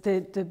females,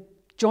 the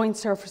joint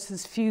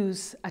surfaces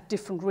fuse at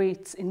different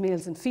rates in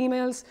males and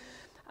females,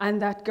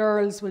 and that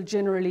girls will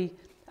generally,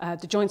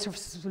 the joint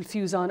surfaces will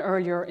fuse on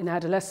earlier in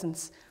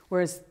adolescence,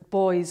 whereas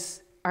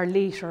boys are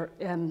later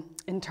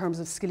in terms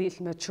of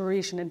skeletal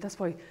maturation, and that's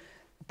why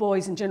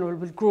boys in general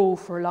will grow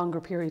for a longer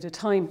period of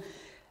time.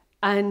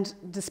 And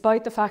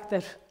despite the fact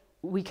that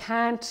we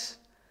can't,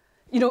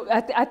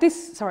 at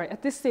this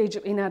stage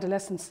in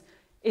adolescence,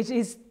 it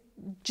is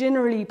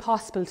generally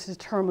possible to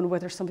determine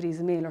whether somebody is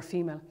a male or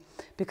female,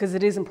 because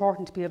it is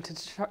important to be able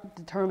to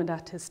determine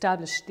that, to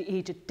establish the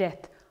age of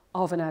death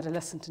of an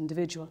adolescent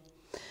individual.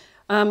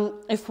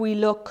 If we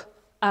look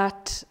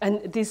at,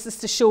 and this is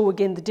to show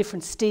again the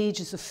different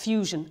stages of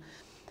fusion.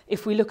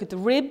 If we look at the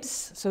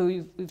ribs, so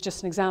we've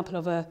just an example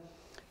of a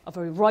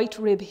right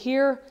rib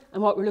here,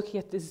 and what we're looking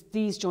at is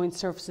these joint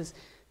surfaces.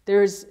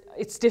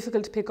 It's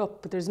difficult to pick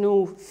up, but there's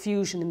no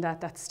fusion in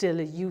that. That's still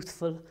a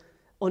youthful,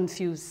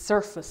 unfused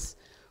surface.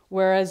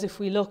 Whereas if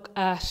we look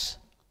at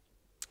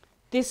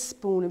this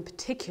bone in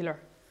particular,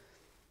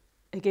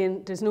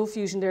 again, there's no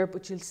fusion there,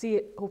 but you'll see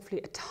it,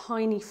 hopefully a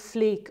tiny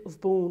flake of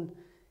bone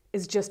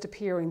is just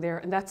appearing there,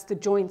 and that's the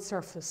joint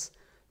surface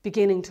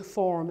beginning to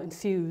form and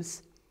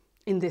fuse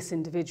in this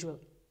individual.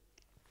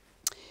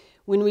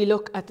 When we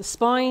look at the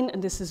spine,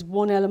 and this is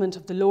one element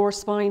of the lower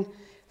spine,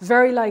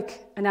 very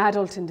like an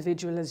adult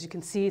individual, as you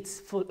can see, it's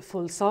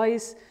full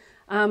size,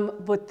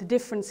 but the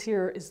difference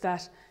here is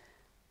that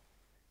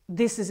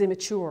this is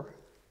immature.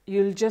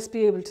 You'll just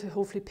be able to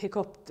hopefully pick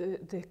up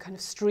the kind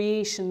of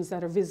striations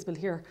that are visible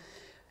here.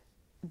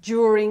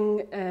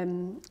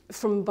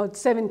 From about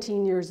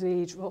 17 years of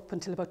age up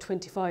until about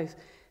 25,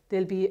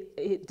 there'll be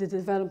the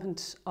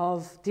development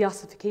of the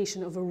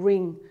ossification of a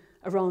ring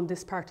around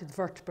this part of the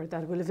vertebra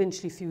that will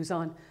eventually fuse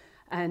on,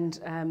 and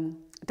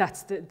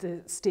that's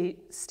the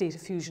state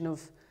of fusion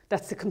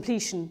that's the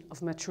completion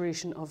of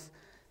maturation of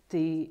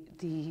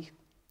the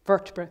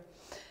vertebra.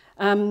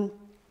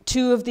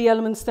 Two of the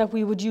elements that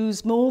we would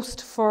use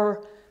most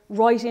for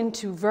right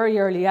into very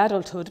early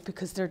adulthood,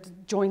 because they're the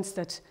joints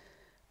that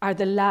are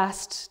the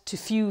last to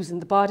fuse in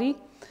the body,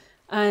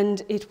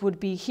 and it would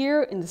be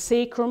here in the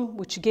sacrum,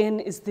 which again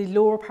is the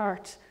lower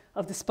part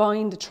of the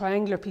spine, the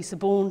triangular piece of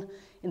bone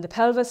in the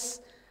pelvis,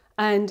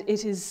 and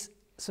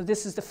so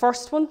this is the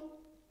first one,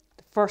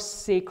 the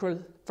first sacral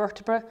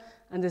vertebra,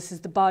 and this is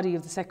the body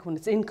of the second one.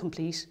 It's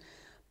incomplete,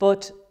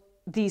 but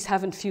these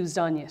haven't fused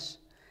on yet,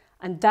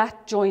 and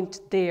that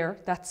joint there,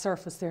 that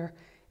surface there,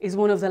 is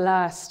one of the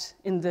last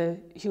in the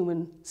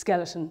human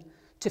skeleton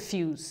to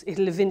fuse.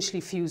 It'll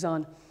eventually fuse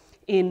on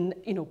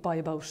by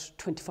about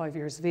 25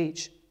 years of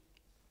age.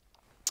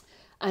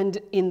 And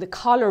in the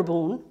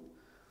collarbone,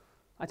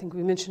 I think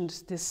we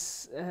mentioned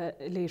this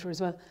later as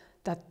well,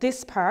 that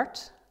this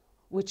part,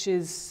 which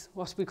is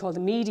what we call the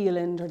medial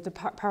end, or the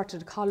part of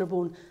the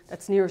collarbone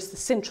that's nearest the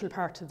central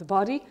part of the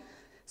body,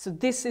 so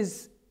this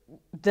is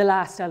the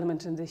last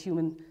element in the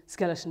human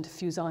skeleton to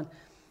fuse on.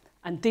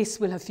 And this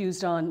will have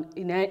fused on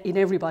in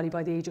everybody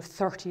by the age of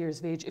 30 years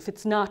of age. If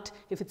it's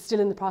still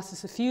in the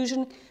process of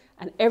fusion,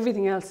 and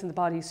everything else in the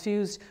body is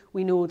fused,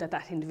 we know that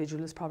that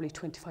individual is probably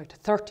 25 to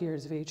 30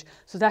 years of age.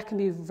 So that can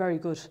be a very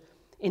good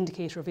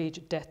indicator of age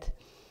of death.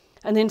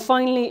 And then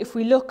finally, if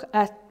we look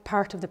at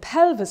part of the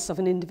pelvis of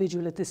an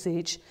individual at this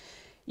age,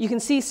 you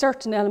can see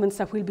certain elements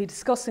that we'll be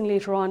discussing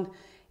later on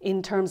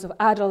in terms of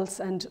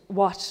adults and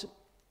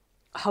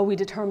how we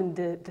determine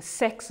the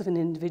sex of an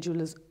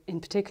individual in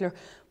particular.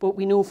 But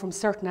we know from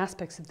certain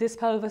aspects of this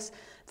pelvis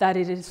that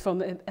it is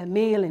from a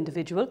male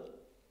individual.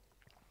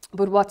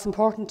 But what's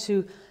important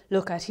to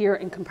look at here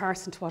in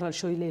comparison to what I'll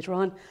show you later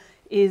on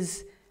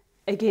is,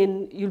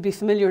 again, you'll be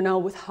familiar now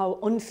with how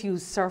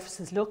unfused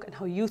surfaces look and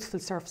how youthful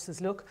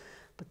surfaces look.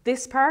 But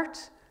this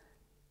part,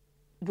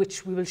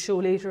 which we will show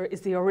later,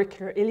 is the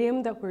auricular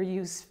ilium that we're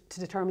used to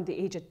determine the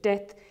age at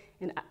death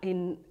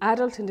in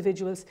adult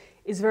individuals,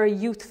 is very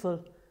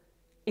youthful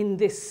in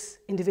this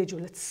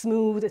individual. It's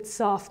smooth, it's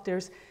soft,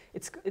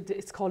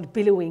 it's called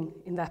billowing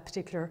in that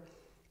particular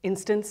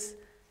instance.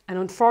 And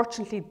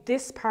unfortunately,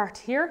 this part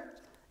here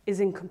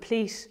is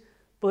incomplete,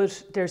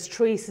 but there's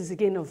traces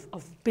again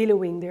of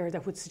billowing there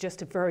that would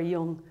suggest a very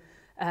young,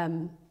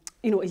 a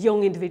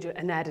young individual,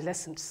 an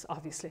adolescent,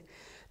 obviously.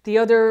 The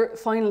other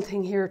final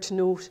thing here to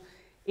note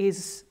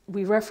is,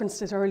 we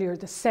referenced it earlier,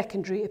 the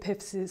secondary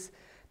epiphyses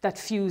that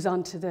fuse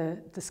onto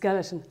the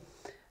skeleton.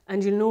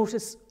 And you'll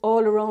notice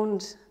all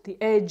around the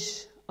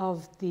edge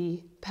of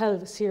the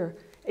pelvis here,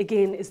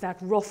 again, is that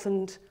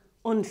roughened,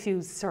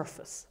 unfused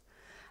surface.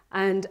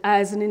 And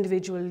as an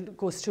individual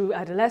goes through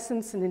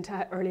adolescence and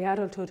into early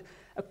adulthood,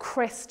 a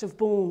crest of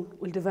bone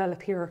will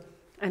develop here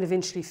and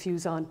eventually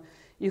fuse on.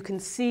 You can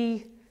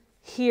see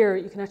here,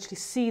 you can actually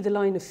see the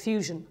line of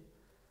fusion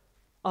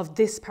of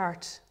this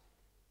part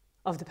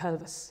of the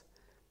pelvis.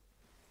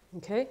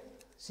 Okay,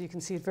 so you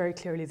can see it very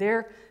clearly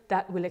there.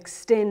 That will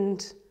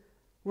extend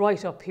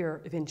right up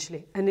here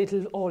eventually, and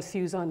it'll all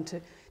fuse on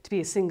to be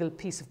a single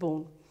piece of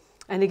bone.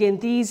 And again,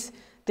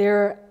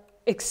 their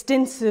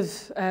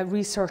extensive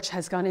research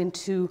has gone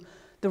into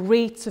the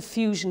rates of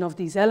fusion of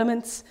these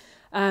elements.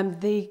 As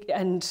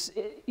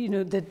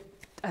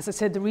I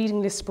said, the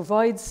reading list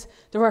provides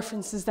the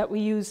references that we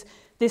use.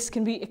 This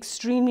can be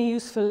extremely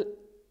useful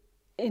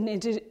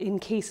in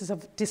cases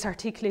of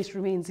disarticulated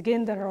remains,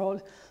 again, that are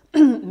all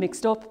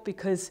mixed up,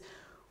 because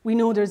we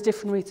know there's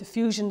different rates of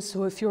fusion.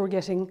 So if you're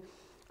getting,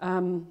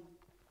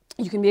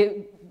 you can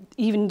be,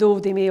 even though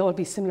they may all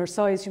be similar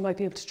size, you might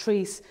be able to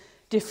trace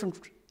different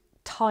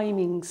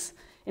timings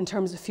in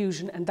terms of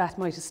fusion, and that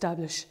might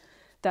establish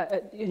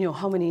that,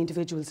 how many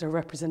individuals are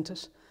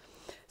represented.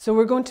 So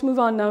we're going to move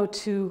on now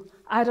to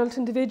adult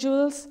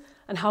individuals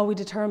and how we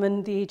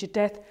determine the age of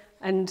death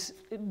and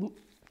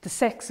the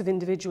sex of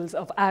individuals,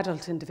 of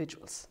adult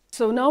individuals.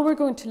 So now we're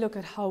going to look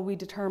at how we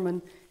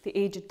determine the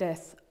age of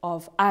death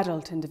of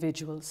adult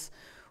individuals.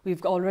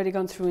 We've already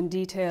gone through in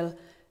detail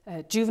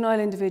juvenile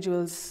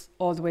individuals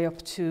all the way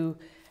up to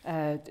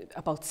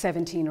about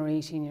 17 or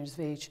 18 years of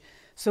age.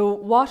 So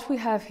what we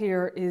have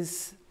here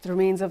is the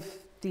remains of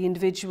the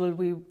individual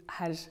we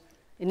had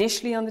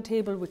initially on the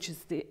table, which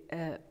is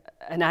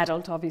an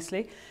adult,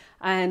 obviously,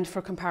 and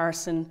for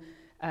comparison,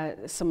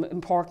 some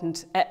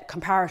important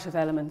comparative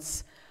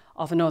elements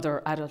of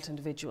another adult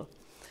individual.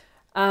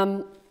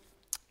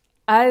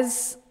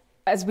 As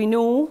we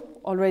know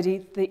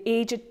already, the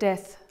age at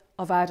death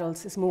of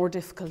adults is more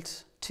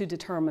difficult to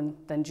determine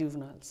than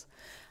juveniles.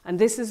 And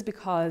this is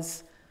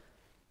because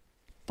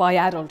by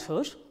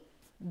adulthood,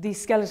 the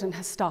skeleton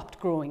has stopped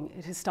growing,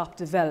 it has stopped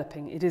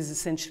developing, it is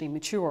essentially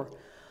mature.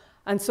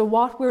 And so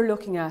what we're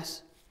looking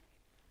at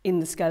in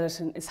the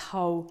skeleton is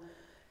how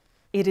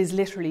it is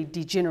literally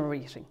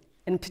degenerating.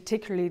 And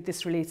particularly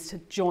this relates to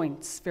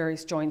joints,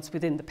 various joints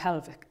within the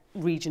pelvic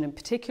region in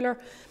particular,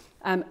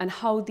 and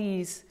how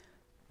these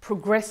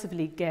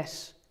progressively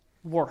get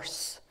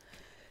worse.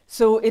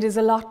 So it is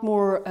a lot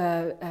more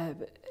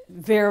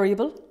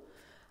variable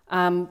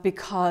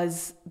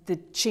because the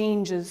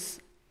changes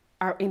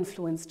are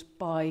influenced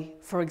by,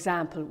 for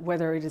example,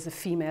 whether it is a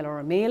female or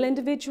a male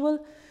individual,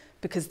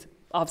 because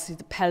obviously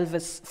the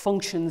pelvis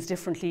functions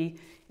differently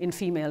in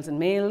females and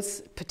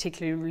males,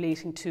 particularly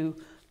relating to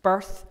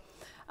birth.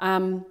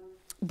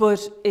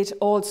 But it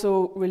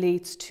also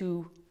relates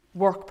to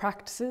work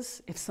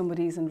practices. If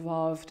somebody is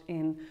involved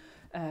in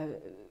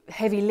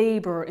heavy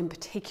labour in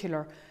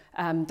particular,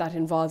 that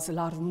involves a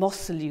lot of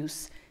muscle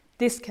use,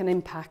 this can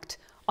impact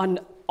on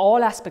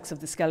all aspects of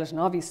the skeleton,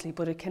 obviously,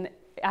 but it can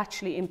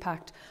actually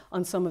impact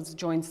on some of the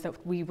joints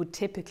that we would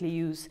typically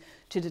use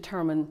to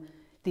determine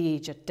the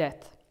age at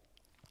death.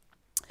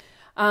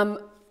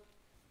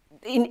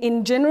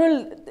 In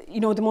general,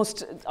 the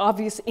most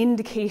obvious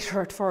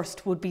indicator at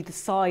first would be the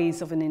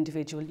size of an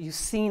individual. You've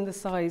seen the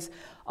size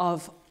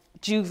of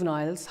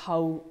juveniles,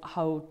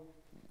 how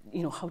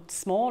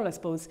small, I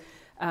suppose,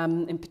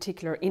 in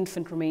particular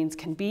infant remains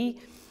can be.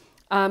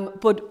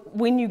 But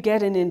when you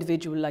get an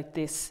individual like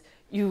this,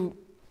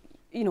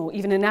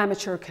 even an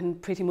amateur can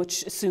pretty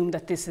much assume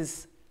that this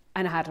is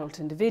an adult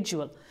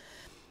individual.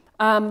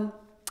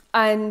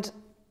 And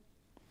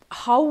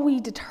how we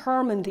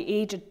determine the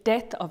age of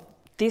death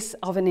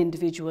of an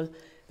individual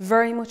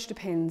very much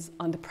depends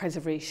on the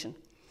preservation.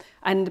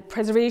 And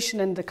preservation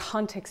and the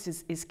context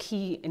is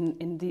key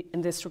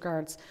in this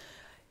regards.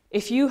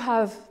 If you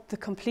have the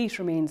complete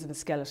remains of a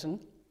skeleton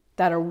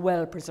that are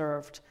well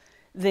preserved,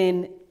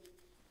 then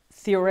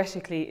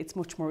theoretically it's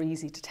much more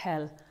easy to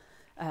tell,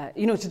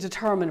 to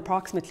determine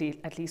approximately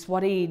at least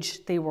what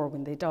age they were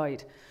when they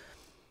died.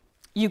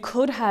 You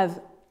could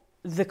have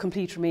the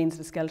complete remains of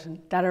the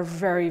skeleton that are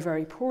very,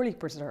 very poorly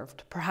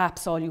preserved.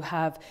 Perhaps all you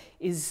have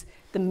is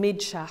the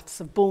mid-shafts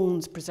of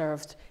bones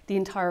preserved. The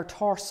entire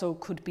torso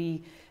could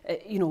be,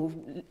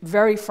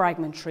 very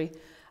fragmentary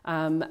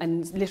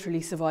and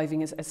literally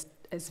surviving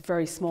as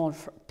very small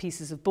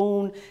pieces of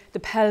bone. The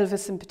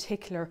pelvis in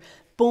particular,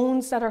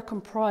 bones that are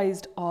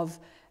comprised of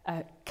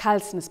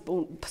calcareous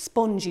bone,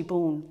 spongy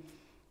bone,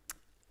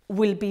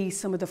 will be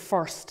some of the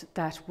first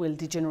that will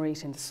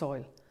degenerate in the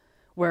soil.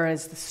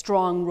 Whereas the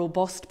strong,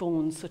 robust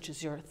bones, such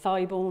as your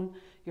thigh bone,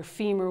 your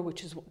femur,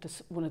 which is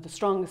one of the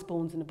strongest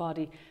bones in the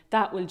body,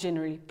 that will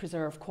generally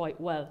preserve quite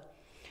well.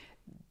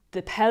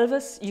 The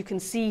pelvis, you can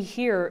see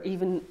here,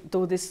 even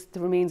though the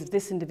remains of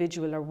this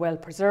individual are well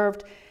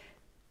preserved,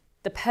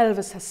 the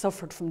pelvis has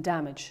suffered from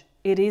damage.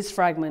 It is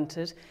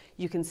fragmented.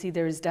 You can see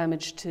there is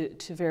damage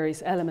to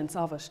various elements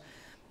of it.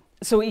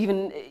 So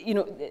even,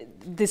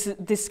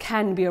 this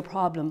can be a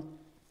problem,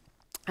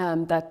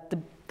 that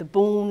the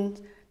bone,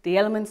 the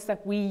elements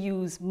that we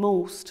use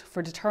most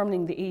for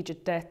determining the age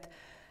of death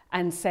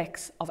and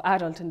sex of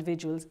adult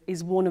individuals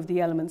is one of the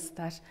elements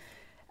that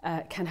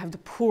can have the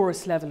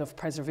poorest level of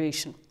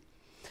preservation.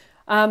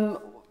 There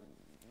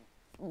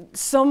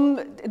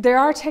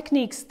are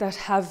techniques that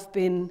have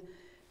been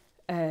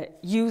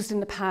used in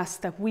the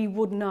past that we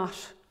would not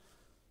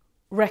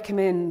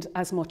recommend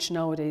as much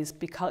nowadays,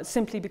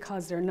 simply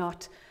because they're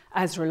not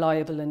as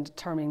reliable in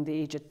determining the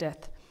age of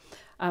death.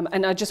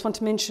 And I just want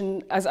to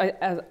mention, as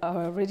I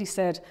already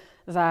said,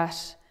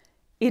 that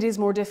it is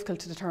more difficult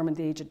to determine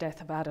the age of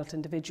death of adult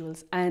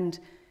individuals. And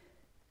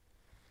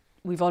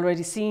we've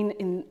already seen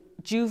in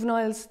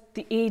juveniles,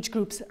 the age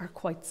groups are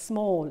quite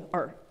small,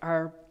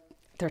 or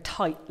they're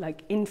tight,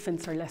 like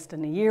infants are less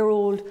than a year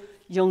old,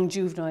 young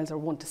juveniles are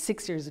 1 to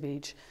 6 years of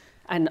age,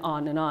 and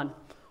on and on.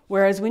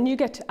 Whereas when you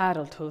get to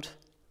adulthood,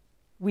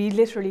 we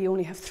literally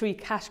only have 3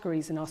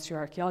 categories in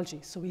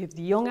osteoarchaeology. So we have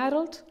the young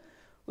adult,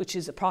 which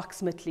is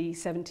approximately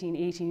 17,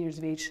 18 years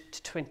of age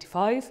to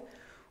 25.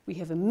 We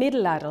have a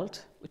middle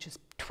adult, which is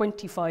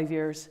 25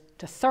 years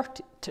to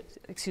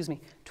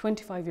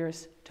 25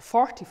 years to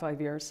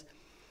 45 years.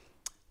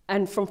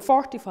 And from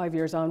 45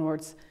 years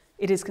onwards,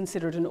 it is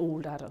considered an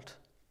old adult.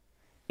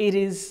 It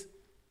is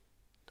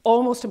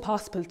almost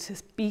impossible to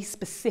be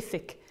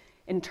specific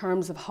in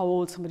terms of how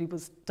old somebody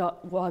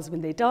was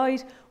when they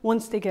died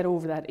once they get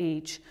over that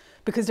age,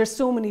 because there's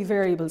so many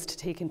variables to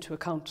take into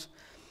account.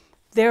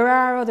 There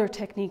are other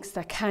techniques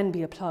that can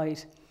be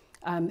applied,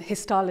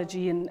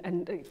 histology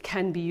and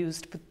can be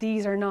used, but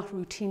these are not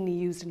routinely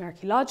used in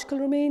archaeological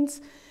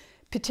remains,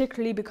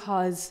 particularly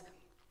because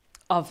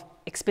of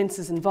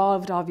expenses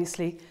involved,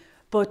 obviously,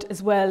 but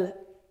as well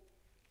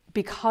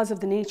because of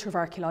the nature of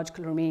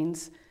archaeological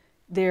remains.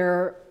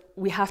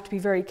 We have to be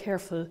very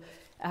careful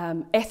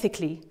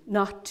ethically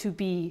not to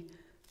be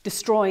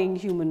destroying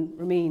human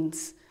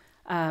remains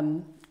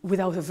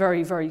without a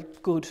very, very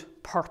good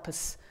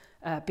purpose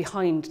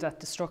behind that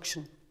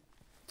destruction.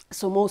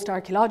 So most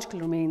archaeological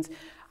remains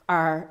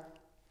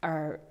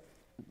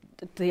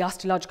the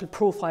osteological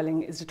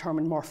profiling is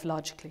determined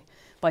morphologically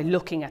by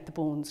looking at the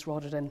bones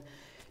rather than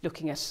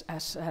looking at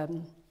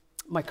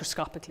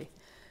microscopically.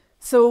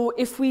 So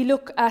if we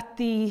look at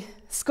the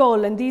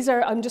skull, and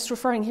I'm just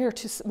referring here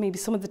to maybe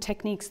some of the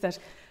techniques that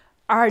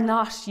are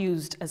not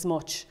used as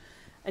much.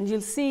 And you'll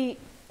see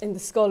in the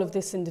skull of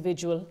this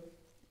individual,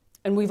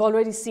 and we've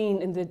already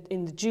seen in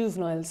the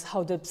juveniles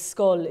how the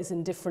skull is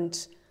in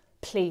different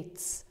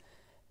plates.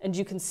 And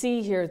you can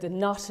see here the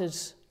knotted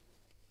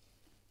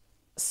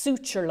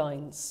suture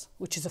lines,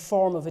 which is a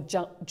form of a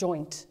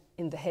joint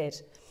in the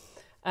head.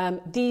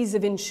 These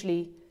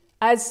eventually,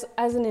 as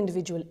an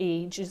individual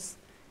ages,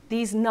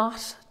 these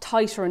knot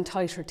tighter and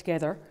tighter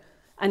together,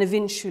 and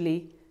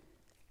eventually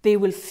they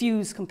will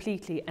fuse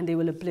completely and they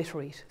will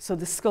obliterate. So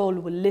the skull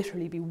will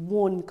literally be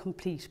one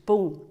complete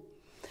bone.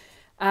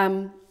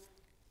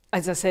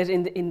 As I said,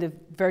 in the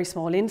very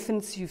small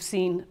infants, you've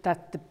seen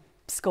that the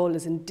skull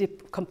is in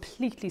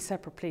completely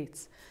separate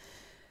plates.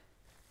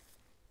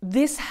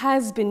 This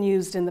has been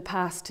used in the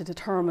past to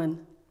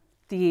determine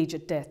the age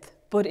of death,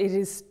 but it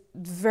is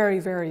very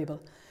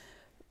variable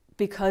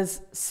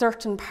because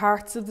certain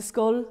parts of the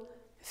skull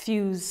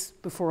fuse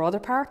before other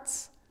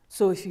parts.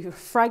 So if you have a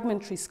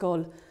fragmentary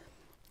skull,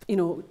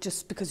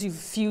 just because you've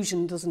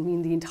fusion doesn't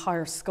mean the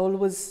entire skull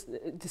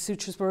the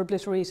sutures were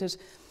obliterated.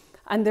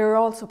 And there are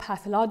also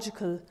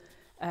pathological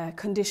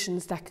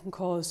conditions that can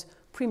cause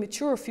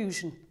premature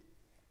fusion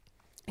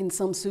in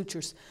some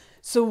sutures.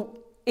 So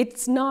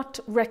it's not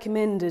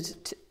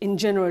recommended in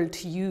general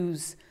to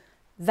use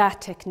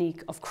that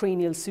technique of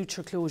cranial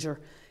suture closure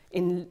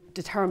in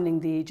determining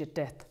the age of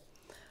death.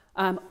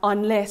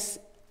 Unless,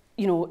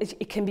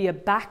 it can be a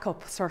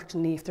backup,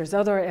 certainly, if there's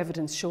other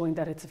evidence showing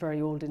that it's a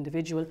very old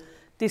individual.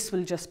 This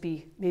will just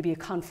be maybe a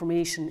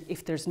confirmation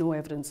if there's no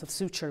evidence of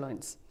suture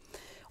lines.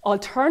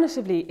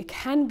 Alternatively, it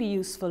can be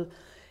useful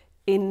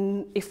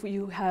if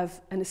you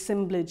have an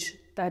assemblage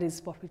that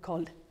is what we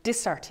call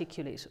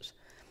disarticulated.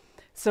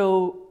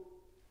 So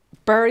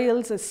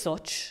burials as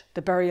such,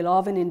 the burial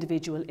of an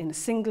individual in a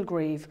single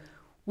grave,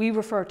 we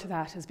refer to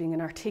that as being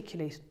an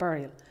articulated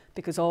burial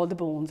because all the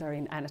bones are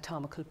in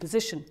anatomical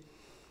position.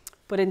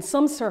 But in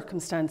some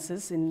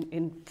circumstances,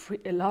 in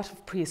a lot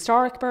of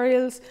prehistoric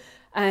burials,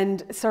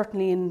 and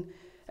certainly in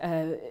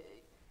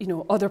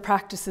other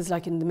practices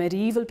like in the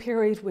medieval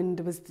period when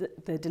there was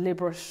the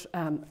deliberate,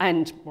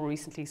 and more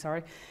recently,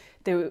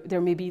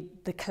 there may be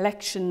the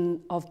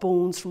collection of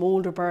bones from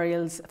older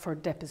burials for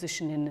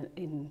deposition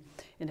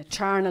in a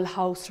charnel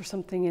house or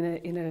something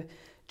in a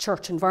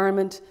church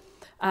environment,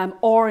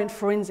 or in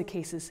forensic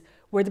cases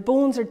where the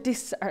bones are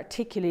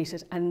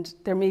disarticulated and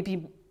there may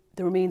be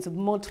the remains of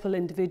multiple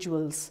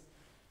individuals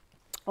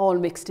all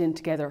mixed in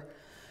together.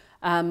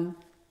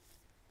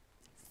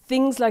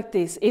 Things like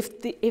this,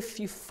 if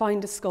you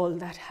find a skull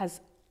that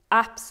has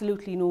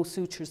absolutely no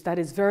sutures, that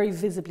is very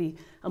visibly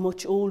a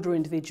much older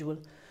individual,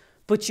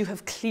 but you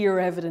have clear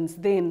evidence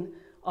then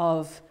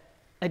of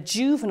a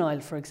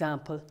juvenile, for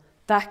example,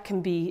 that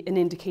can be an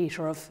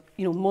indicator of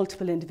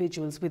multiple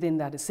individuals within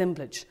that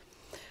assemblage.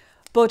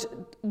 But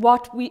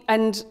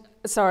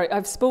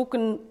I've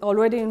spoken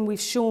already and we've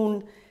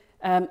shown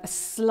a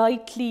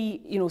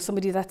slightly,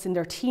 somebody that's in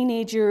their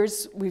teenage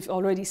years, we've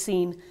already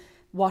seen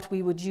what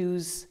we would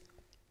use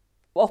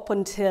up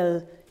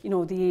until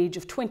the age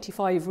of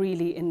 25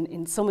 really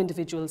in some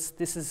individuals.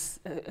 This is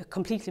a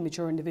completely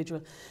mature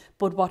individual,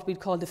 but what we'd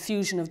call the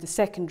fusion of the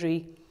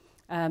secondary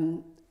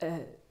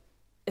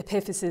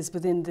epiphyses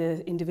within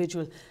the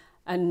individual.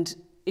 And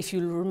if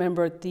you'll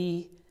remember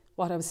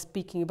what I was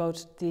speaking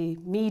about, the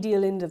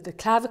medial end of the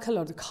clavicle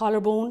or the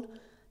collarbone,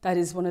 that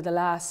is one of the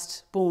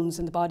last bones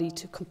in the body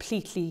to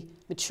completely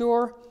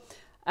mature,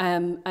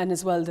 and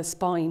as well the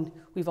spine.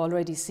 We've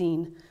already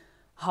seen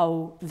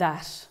how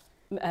that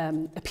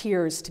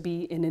appears to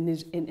be in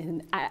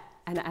an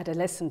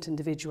adolescent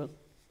individual.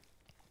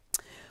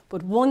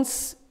 But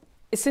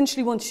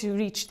essentially once you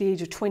reach the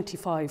age of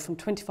 25, from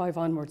 25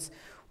 onwards,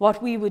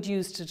 what we would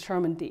use to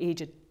determine the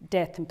age of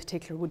death in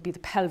particular would be the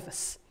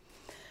pelvis.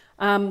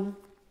 And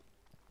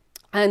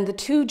the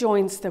two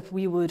joints that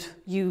we would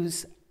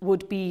use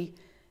would be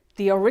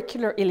the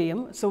auricular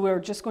ilium. So we're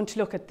just going to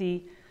look at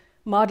the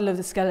model of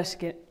the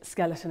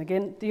skeleton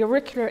again. The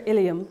auricular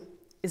ilium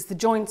is the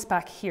joints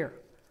back here.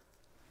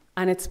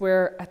 And it's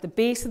where at the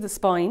base of the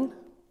spine,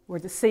 where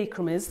the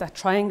sacrum is, that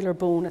triangular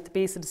bone at the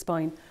base of the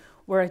spine,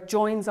 where it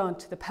joins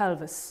onto the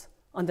pelvis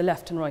on the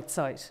left and right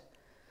side.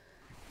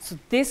 So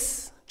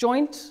this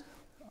joint,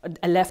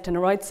 a left and a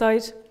right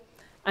side,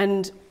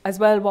 and as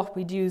well what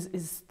we'd use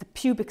is the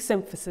pubic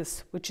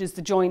symphysis, which is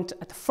the joint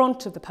at the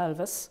front of the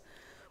pelvis,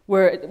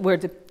 where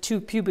the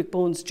two pubic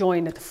bones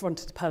join at the front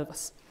of the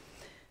pelvis.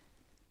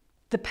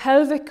 The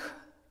pubic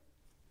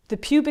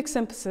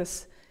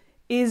symphysis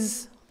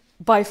is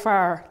by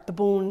far the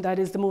bone that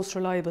is the most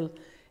reliable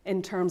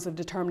in terms of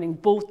determining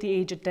both the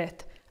age of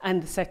death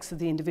and the sex of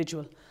the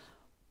individual.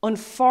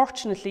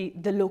 Unfortunately,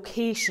 the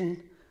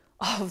location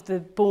of the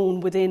bone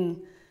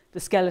within the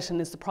skeleton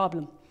is the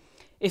problem.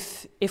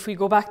 If we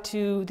go back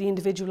to the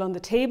individual on the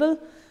table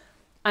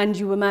and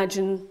you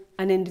imagine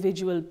an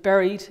individual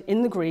buried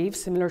in the grave,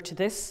 similar to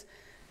this,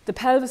 the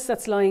pelvis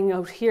that's lying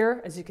out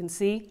here, as you can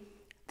see,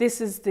 this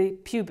is the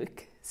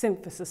pubic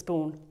symphysis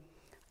bone.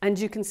 And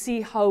you can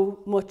see how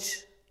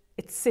much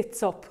it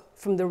sits up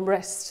from the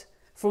rest,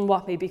 from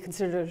what may be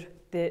considered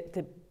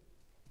the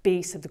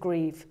base of the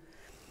grave.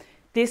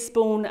 This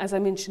bone, as I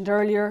mentioned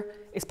earlier,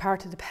 is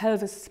part of the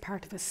pelvis, it's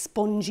part of a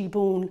spongy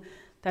bone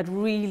that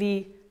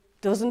really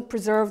doesn't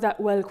preserve that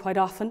well quite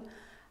often.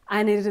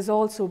 And it is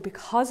also,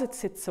 because it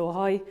sits so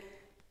high,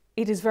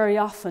 it is very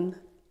often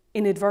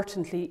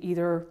inadvertently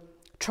either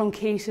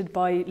truncated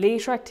by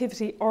later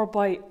activity or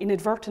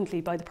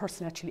inadvertently by the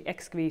person actually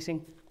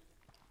excavating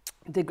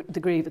the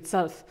grave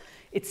itself.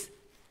 It's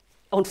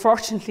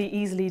unfortunately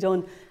easily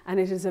done, and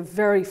it is a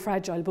very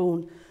fragile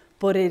bone,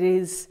 but it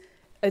is,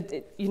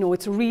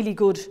 it's a really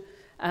good,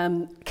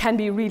 can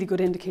be a really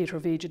good indicator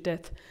of age of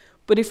death.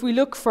 But if we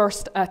look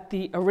first at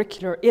the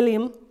auricular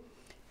ilium,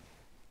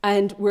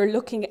 and we're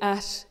looking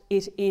at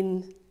it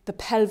in the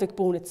pelvic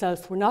bone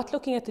itself, we're not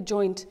looking at the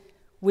joint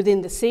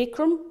within the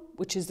sacrum,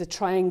 which is the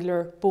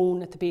triangular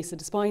bone at the base of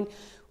the spine.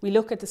 We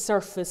look at the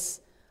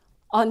surface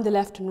on the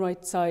left and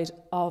right side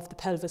of the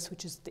pelvis,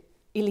 which is the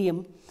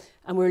ilium,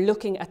 and we're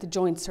looking at the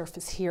joint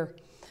surface here.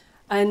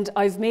 And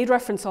I've made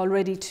reference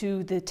already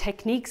to the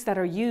techniques that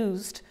are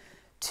used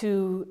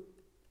to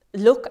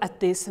look at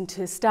this and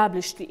to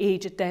establish the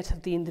age of death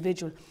of the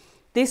individual.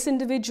 This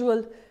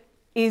individual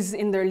is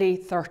in their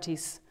late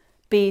 30s,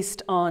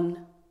 based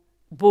on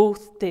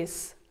both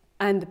this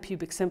and the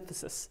pubic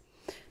symphysis.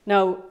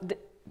 Now,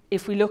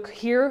 if we look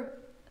here,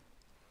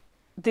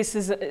 this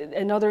is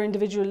another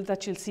individual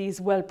that you'll see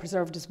is well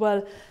preserved as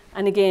well.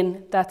 And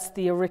again, that's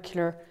the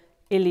auricular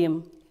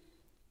ilium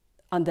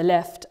on the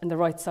left and the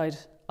right side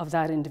of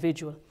that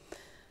individual.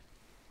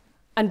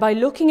 And by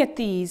looking at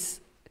these,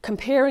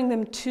 comparing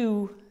them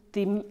to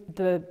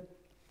the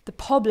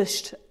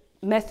published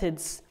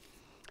methods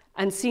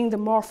and seeing the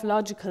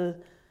morphological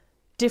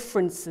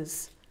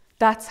differences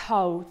that's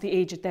how the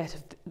age at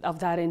death of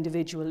that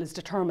individual is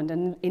determined.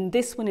 And in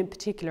this one in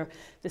particular,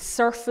 the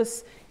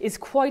surface is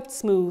quite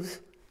smooth.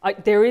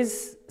 There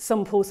is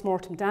some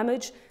post-mortem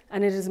damage,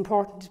 and it is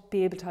important to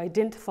be able to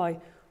identify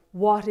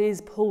what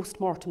is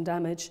post-mortem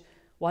damage,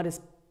 what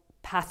is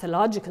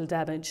pathological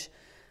damage,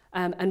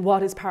 and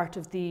what is part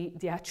of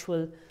the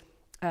actual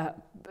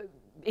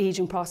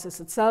aging process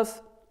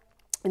itself.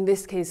 In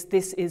this case,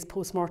 this is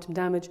post-mortem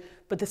damage,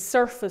 but the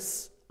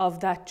surface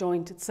of that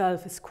joint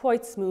itself is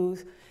quite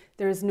smooth.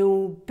 There is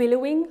no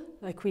billowing,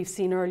 like we've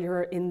seen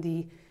earlier in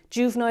the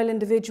juvenile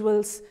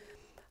individuals.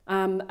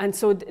 And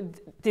so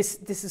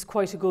this is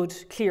quite a good,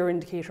 clear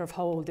indicator of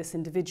how old this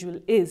individual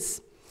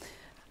is.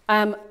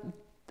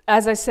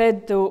 As I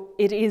said, though,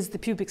 it is the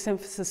pubic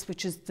symphysis,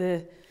 which is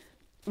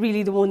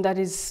really the one that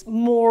is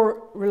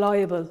more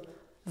reliable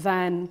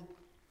than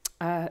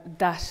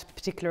that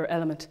particular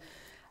element.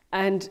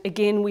 And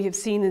again, we have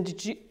seen in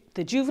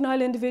the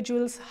juvenile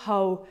individuals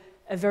how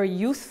a very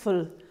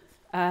youthful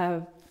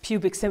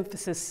pubic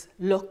symphysis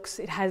looks.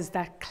 It has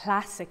that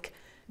classic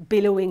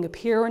billowing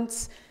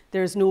appearance.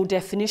 There's no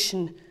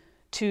definition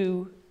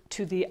to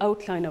the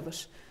outline of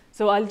it.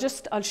 So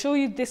I'll show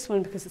you this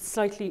one because it's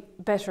slightly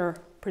better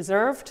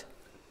preserved.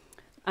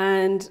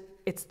 And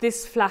it's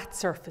this flat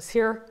surface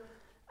here.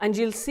 And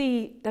you'll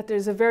see that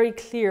there's a very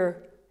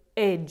clear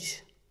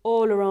edge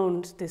all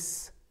around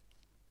this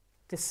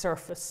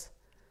surface.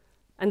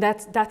 And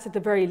that's at the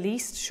very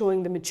least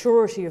showing the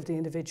maturity of the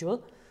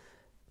individual.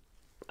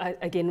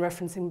 Again,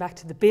 referencing back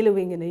to the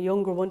billowing in a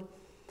younger one,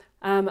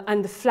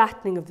 and the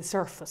flattening of the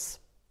surface.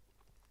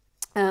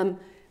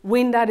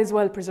 When that is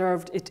well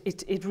preserved,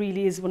 it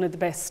really is one of the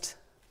best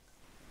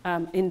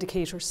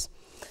indicators.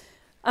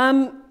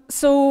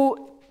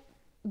 So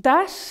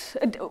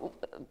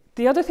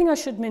the other thing I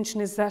should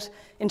mention is that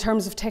in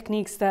terms of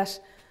techniques that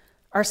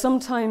are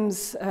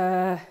sometimes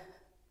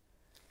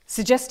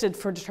suggested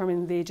for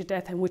determining the age of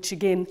death, and which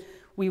again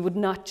we would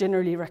not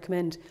generally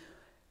recommend.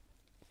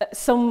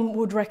 Some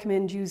would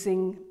recommend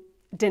using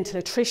dental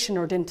attrition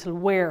or dental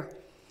wear.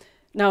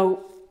 Now,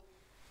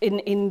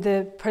 in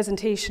the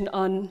presentation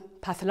on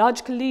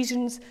pathological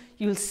lesions,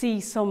 you'll see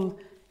some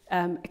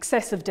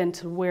excessive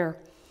dental wear.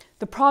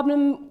 The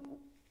problem,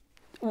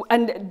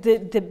 and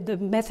the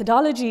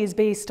methodology is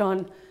based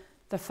on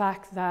the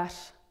fact that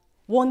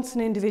once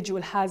an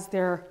individual has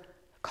their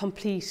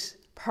complete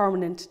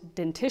permanent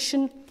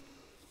dentition,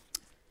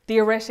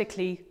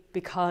 theoretically,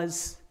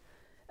 because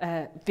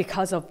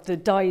of the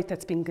diet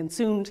that's been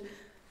consumed,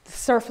 the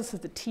surface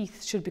of the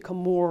teeth should become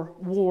more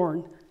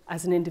worn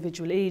as an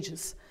individual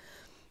ages.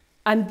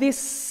 And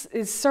this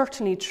is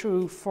certainly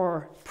true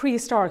for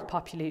prehistoric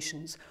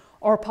populations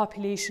or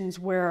populations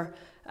where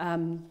a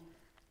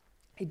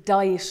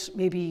diet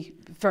may be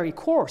very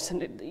coarse.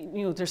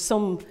 And there's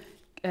some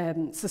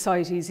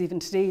societies even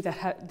today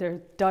that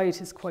their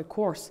diet is quite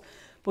coarse.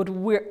 But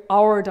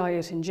our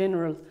diet in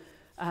general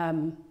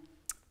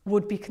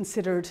would be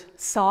considered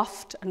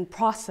soft and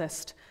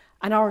processed,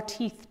 and our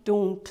teeth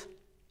don't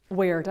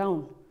wear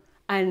down.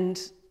 And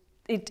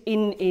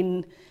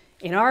in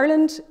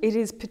Ireland, it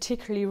is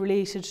particularly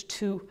related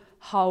to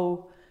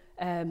how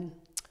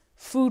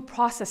food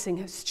processing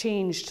has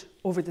changed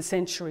over the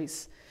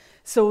centuries.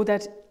 So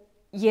that,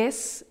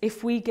 yes,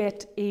 if we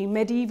get a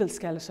medieval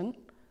skeleton,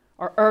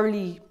 or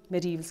early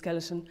medieval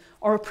skeleton,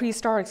 or a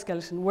prehistoric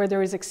skeleton where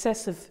there is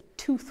excessive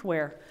tooth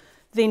wear,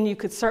 then you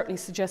could certainly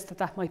suggest that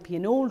that might be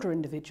an older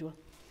individual.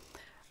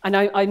 And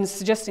I'm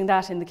suggesting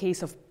that in the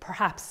case of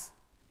perhaps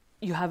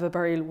you have a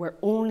burial where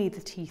only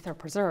the teeth are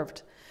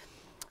preserved.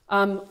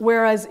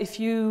 Whereas if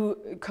you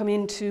come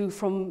into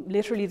from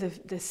literally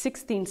the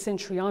 16th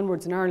century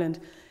onwards in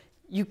Ireland,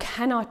 you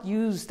cannot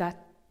use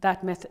that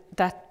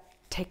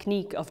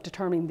technique of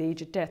determining the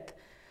age of death,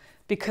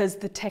 because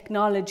the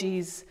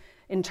technologies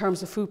in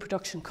terms of food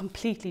production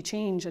completely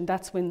change, and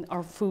that's when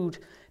our food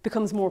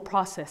becomes more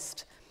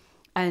processed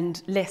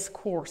and less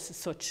coarse as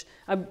such.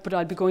 But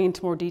I'll be going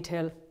into more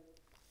detail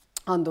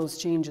on those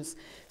changes.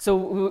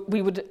 So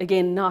we would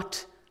again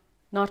not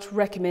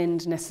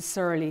recommend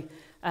necessarily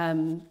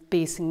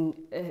basing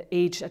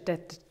age at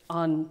death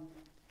on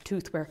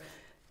tooth wear.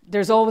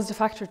 There's always the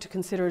factor to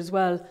consider as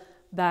well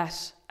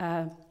that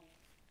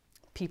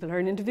people are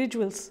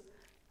individuals.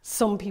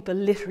 Some people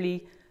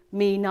literally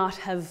may not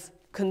have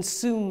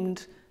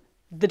consumed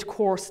the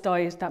coarse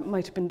diet that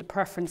might have been the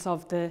preference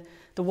of the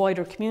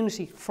wider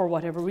community for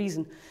whatever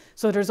reason.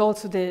 So there's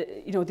also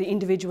the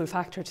individual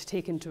factor to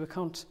take into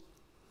account.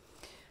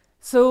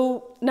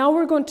 So now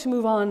we're going to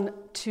move on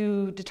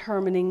to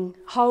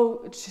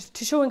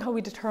showing how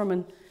we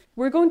determine.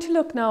 We're going to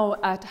look now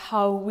at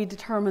how we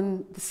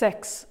determine the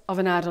sex of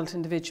an adult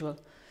individual.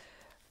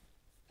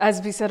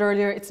 As we said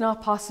earlier, it's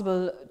not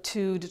possible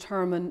to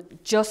determine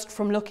just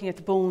from looking at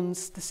the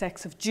bones the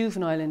sex of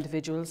juvenile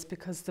individuals,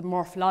 because the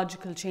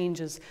morphological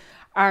changes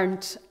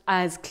aren't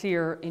as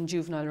clear in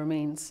juvenile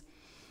remains.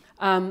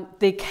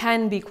 They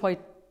can be quite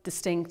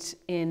distinct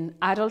in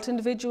adult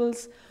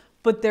individuals,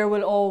 but there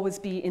will always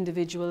be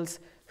individuals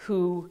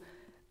who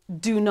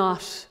do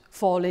not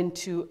fall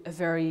into a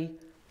very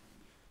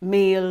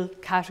male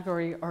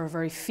category or a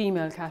very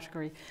female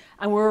category.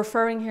 And we're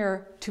referring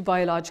here to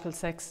biological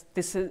sex.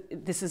 This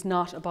is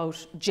not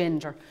about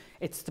gender.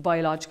 It's the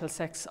biological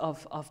sex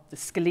of the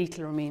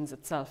skeletal remains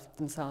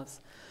themselves.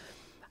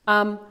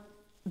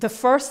 The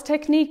first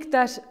technique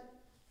that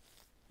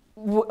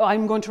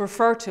I'm going to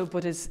refer to,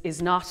 but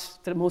is not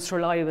the most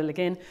reliable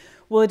again,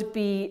 would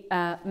be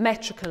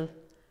metrical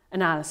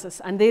analysis.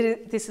 And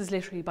this is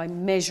literally by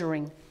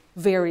measuring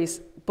various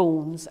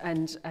bones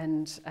and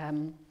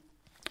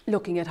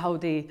looking at how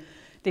they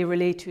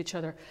relate to each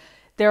other.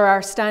 There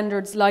are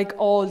standards, like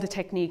all the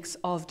techniques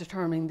of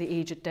determining the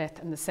age at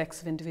death and the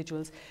sex of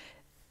individuals.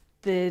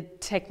 The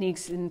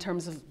techniques in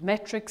terms of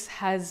metrics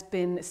has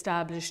been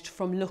established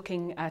from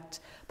looking at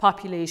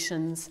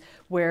populations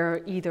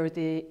where either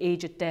the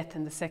age at death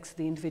and the sex of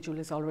the individual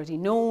is already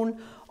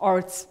known, or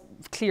it's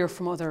clear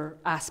from other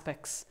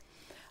aspects.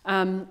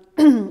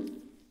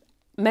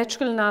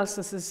 Metrical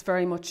analysis is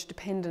very much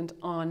dependent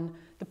on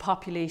the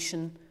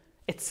population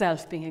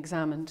itself being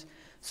examined.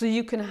 So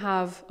you can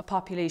have a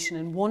population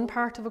in one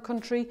part of a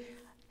country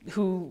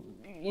who,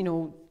 you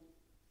know,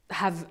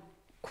 have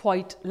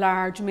quite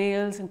large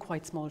males and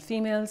quite small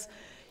females.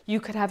 You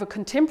could have a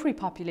contemporary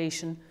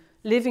population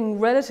living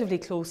relatively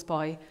close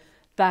by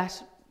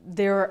that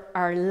there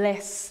are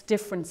less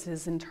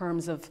differences in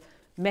terms of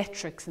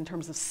metrics, in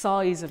terms of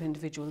size of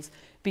individuals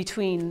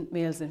between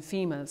males and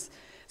females.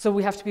 So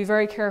we have to be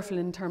very careful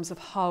in terms of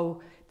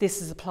how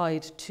this is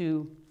applied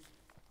to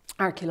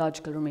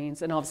archaeological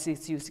remains, and obviously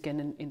it's used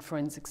again in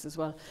forensics as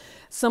well.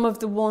 Some of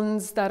the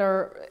ones that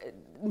are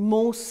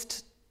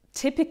most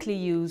typically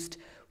used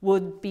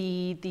would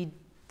be the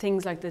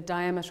things like the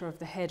diameter of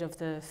the head of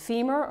the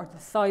femur or the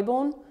thigh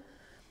bone,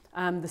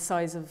 the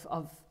size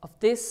of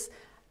this,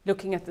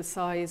 looking at the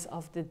size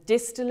of the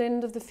distal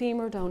end of the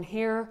femur down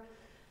here,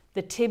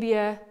 the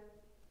tibia,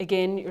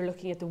 again you're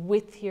looking at the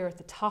width here at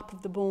the top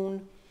of the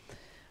bone.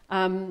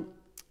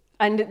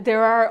 And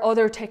there are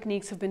other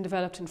techniques have been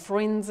developed in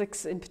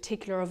forensics, in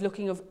particular of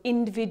looking of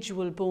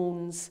individual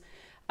bones,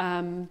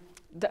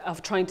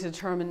 of trying to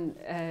determine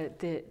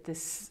the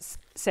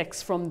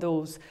sex from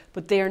those,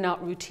 but they are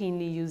not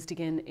routinely used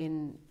again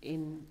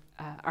in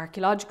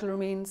archaeological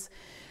remains.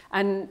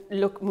 And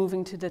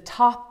moving to the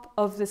top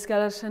of the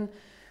skeleton,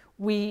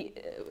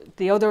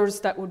 the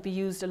others that would be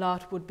used a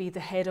lot would be the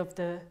head of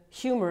the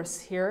humerus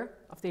here,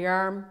 of the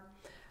arm,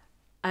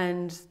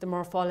 and the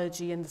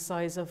morphology and the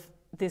size of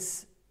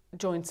this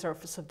joint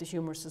surface of the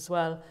humerus as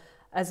well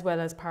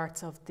as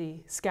parts of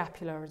the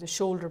scapula or the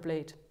shoulder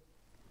blade.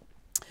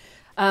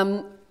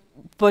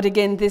 But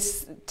again,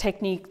 this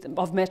technique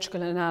of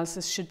metrical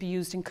analysis should be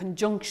used in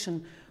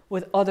conjunction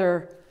with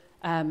other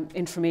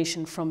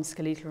information from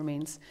skeletal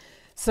remains.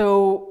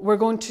 So we're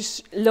going to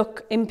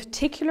look in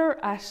particular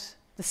at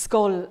the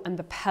skull and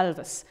the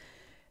pelvis.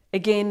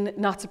 Again,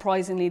 not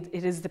surprisingly,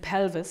 it is the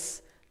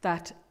pelvis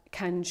that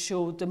can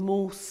show the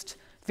most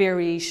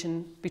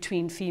variation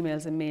between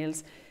females and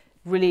males,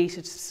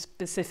 related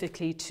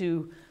specifically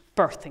to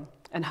birthing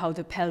and how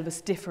the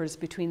pelvis differs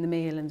between the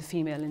male and the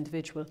female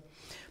individual.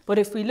 But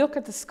if we look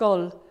at the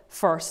skull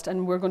first,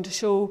 and we're going to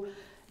show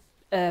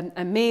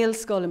a male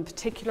skull in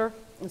particular,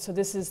 and so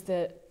this is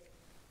the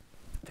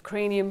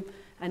cranium,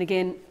 and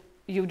again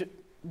you'd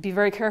be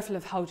very careful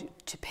of how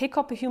to pick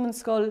up a human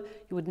skull.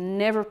 You would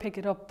never pick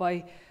it up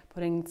by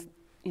putting,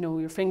 you know,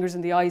 your fingers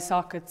in the eye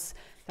sockets,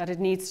 that it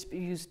needs to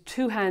use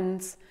two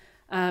hands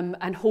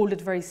and hold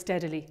it very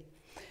steadily.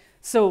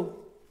 So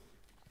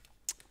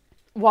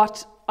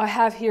what I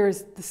have here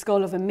is the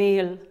skull of a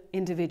male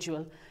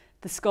individual.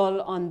 The skull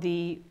on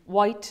the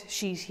white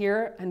sheet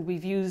here, and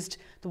we've used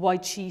the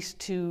white sheet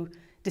to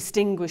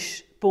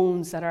distinguish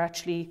bones that are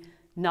actually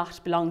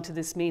not belong to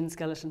this main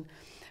skeleton.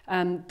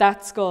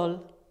 That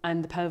skull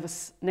and the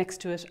pelvis next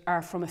to it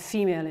are from a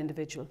female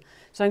individual.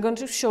 So I'm going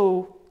to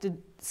show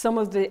some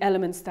of the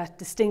elements that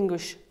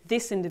distinguish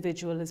this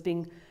individual as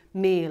being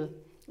male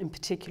in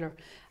particular.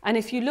 And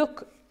if you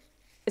look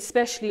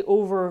especially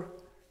over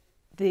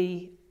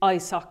the eye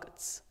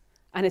sockets,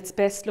 and it's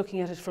best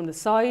looking at it from the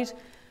side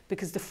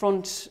because the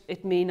front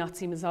it may not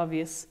seem as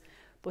obvious,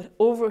 but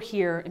over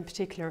here in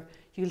particular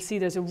you'll see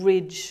there's a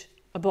ridge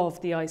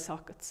above the eye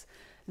sockets.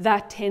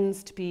 That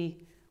tends to be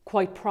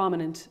quite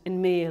prominent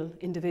in male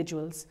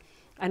individuals,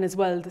 and as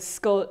well the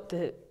skull,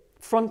 the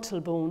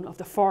frontal bone of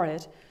the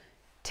forehead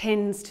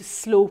tends to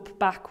slope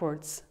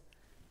backwards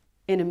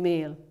in a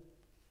male.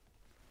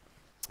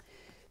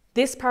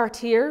 This part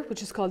here,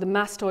 which is called the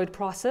mastoid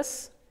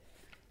process,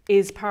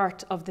 is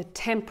part of the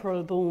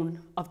temporal bone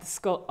of the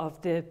skull, of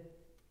the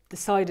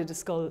side of the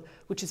skull,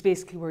 which is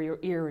basically where your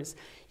ear is.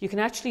 You can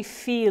actually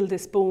feel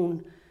this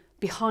bone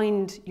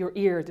behind your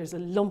ear. There's a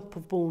lump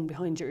of bone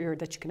behind your ear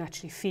that you can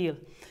actually feel.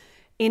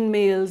 In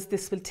males,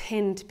 this will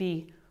tend to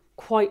be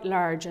quite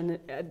large, and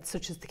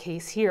such is the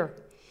case here.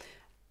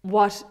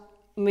 What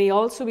may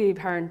also be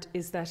apparent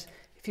is that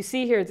if you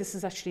see here, this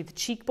is actually the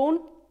cheekbone.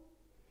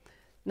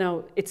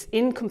 Now, it's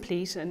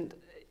incomplete, and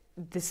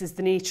this is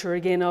the nature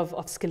again of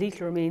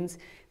skeletal remains.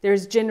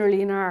 There's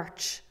generally an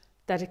arch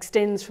that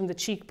extends from the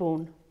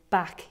cheekbone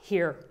back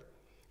here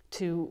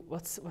to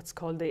what's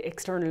called the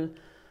external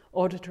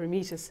auditory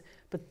meatus.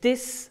 But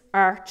this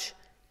arch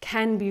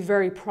can be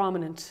very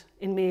prominent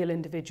in male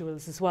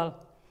individuals as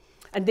well.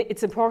 And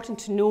it's important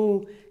to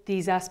know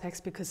these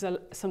aspects because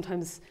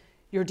sometimes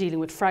you're dealing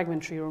with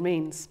fragmentary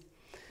remains.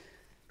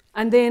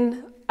 And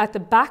then at the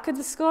back of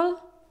the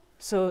skull,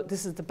 so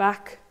this is the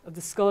back of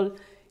the skull,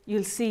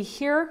 you'll see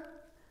here,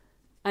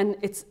 and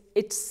it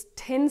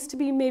tends to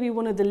be maybe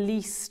one of the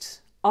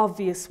least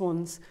obvious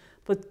ones,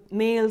 but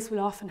males will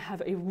often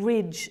have a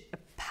ridge, a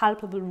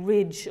palpable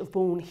ridge of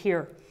bone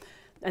here.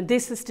 And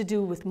this is to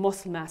do with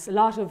muscle mass. A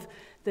lot of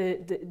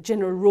the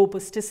general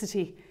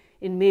robusticity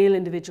in male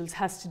individuals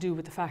has to do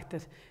with the fact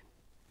that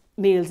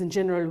males in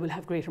general will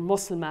have greater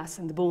muscle mass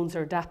and the bones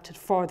are adapted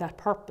for that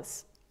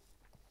purpose.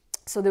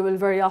 So there will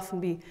very often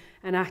be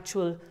an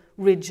actual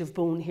ridge of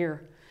bone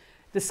here.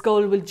 The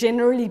skull will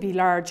generally be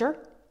larger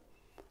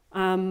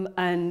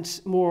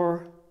and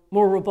more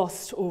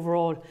robust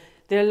overall.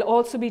 There'll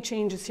also be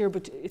changes here,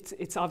 but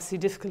it's obviously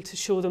difficult to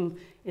show them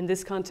in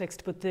this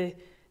context, but the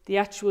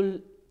actual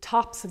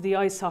tops of the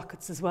eye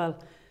sockets as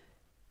well.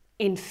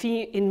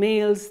 In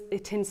males,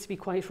 it tends to be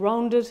quite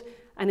rounded,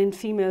 and in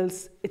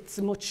females, it's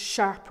a much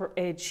sharper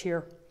edge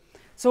here.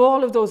 So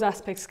all of those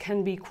aspects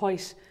can be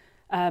quite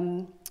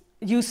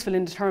useful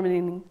in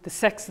determining the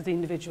sex of the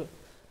individual.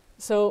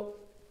 So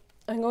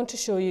I'm going to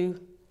show you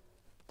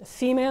the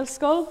female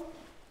skull,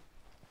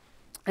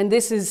 and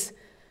this is,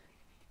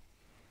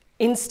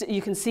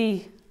 you can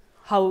see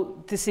how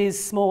this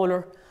is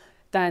smaller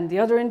than the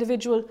other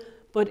individual,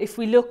 but if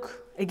we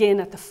look again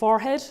at the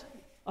forehead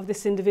of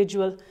this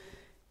individual,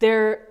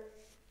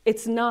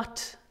 there's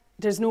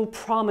no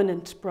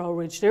prominent brow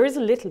ridge. There is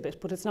a little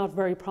bit, but it's not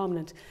very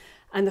prominent.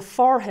 And the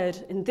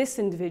forehead in this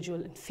individual,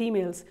 in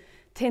females,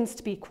 tends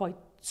to be quite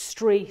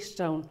straight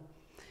down.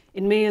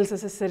 In males,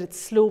 as I said, it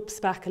slopes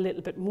back a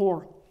little bit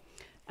more.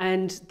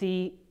 And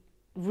the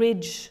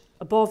ridge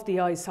above the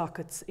eye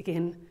sockets,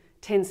 again,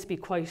 tends to be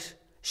quite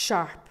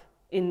sharp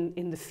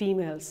in the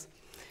females.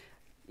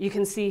 You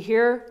can see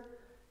here,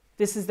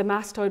 this is the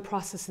mastoid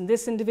process in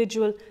this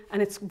individual,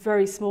 and it's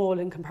very small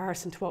in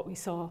comparison to what we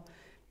saw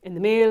in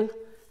the male.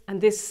 And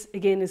this,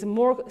 again, is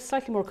a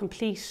slightly more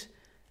complete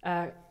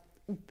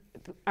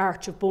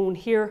arch of bone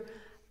here.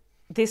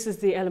 This is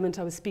the element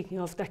I was speaking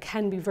of that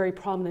can be very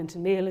prominent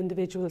in male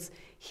individuals.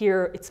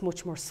 Here, it's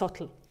much more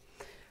subtle.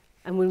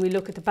 And when we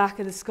look at the back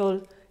of the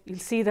skull, you'll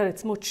see that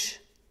it's much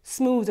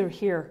smoother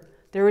here.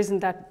 There isn't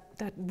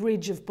that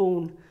ridge of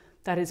bone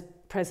that is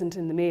present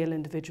in the male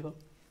individual.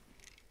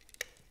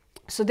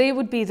 So they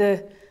would be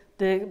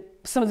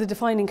some of the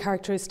defining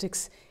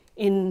characteristics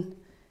in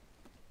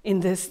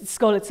the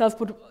skull itself,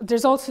 but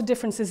there's also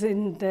differences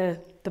in the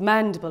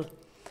mandible.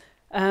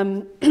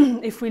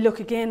 If we look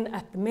again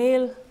at the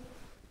male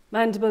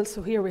mandible,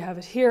 so here we have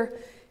it here,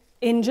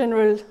 in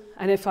general,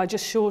 and if I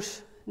just show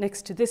it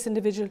next to this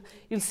individual,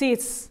 you'll see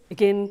it's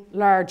again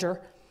larger.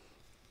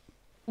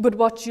 But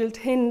what you'll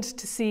tend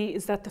to see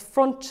is that the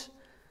front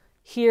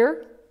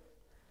here,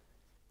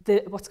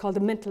 what's called the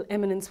mental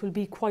eminence, will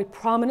be quite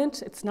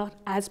prominent. It's not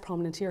as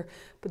prominent here,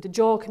 but the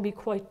jaw can be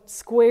quite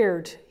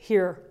squared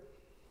here.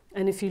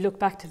 And if you look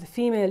back to the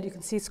female, you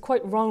can see it's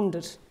quite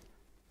rounded.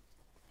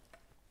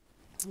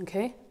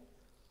 Okay?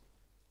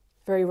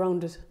 Very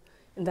rounded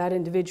in that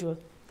individual.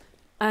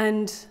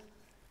 And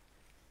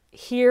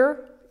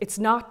here, it's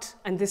not,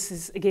 and this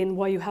is again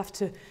why you have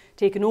to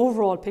take an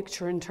overall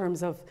picture in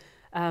terms of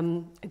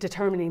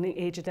determining the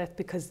age of death,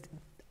 because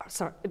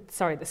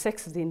the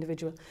sex of the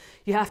individual.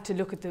 You have to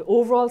look at the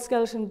overall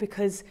skeleton,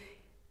 because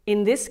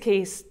in this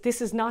case,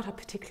 this is not a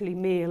particularly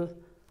male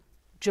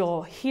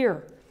jaw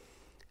here.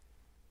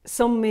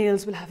 Some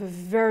males will have a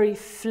very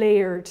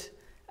flared,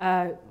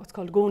 what's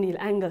called gonial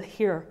angle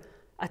here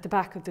at the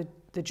back of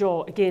the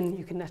jaw. Again,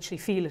 you can actually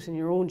feel it in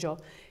your own jaw.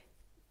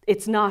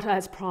 It's not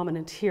as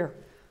prominent here.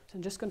 So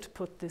I'm just going to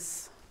put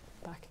this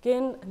back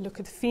again and look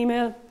at the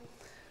female.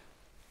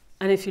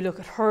 And if you look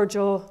at her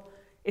jaw,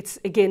 it's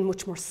again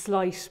much more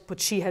slight, but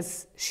she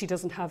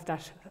doesn't have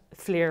that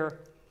flare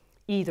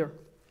either.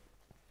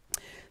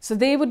 So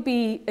they would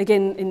be,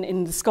 again,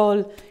 in the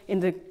skull, in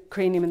the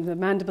cranium, and the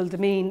mandible, the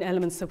main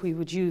elements that we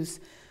would use.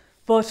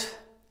 But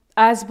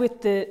as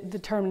with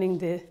determining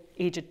the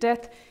age of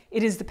death,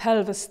 it is the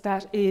pelvis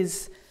that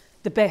is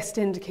the best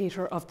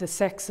indicator of the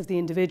sex of the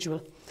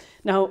individual.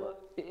 Now,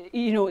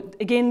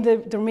 again, the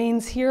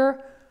remains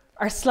here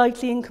are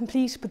slightly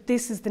incomplete, but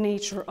this is the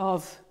nature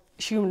of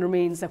human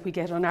remains that we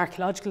get on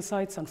archaeological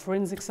sites, on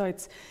forensic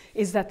sites,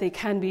 is that they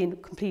can be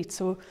incomplete.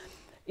 So,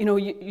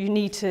 you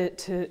need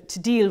to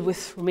deal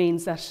with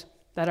remains that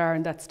are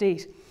in that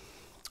state.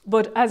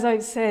 But as I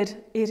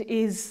said, it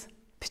is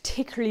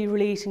particularly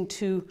relating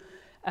to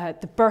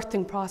the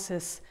birthing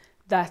process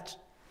that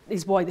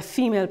is why the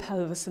female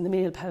pelvis and the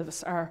male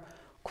pelvis are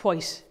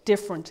quite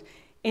different.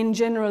 In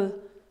general,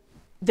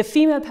 the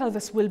female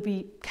pelvis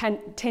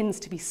tends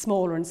to be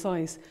smaller in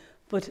size,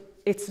 but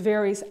it's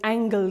various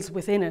angles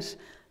within it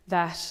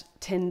that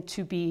tend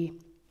to be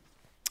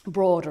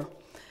broader.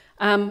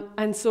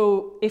 And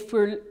so if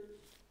we're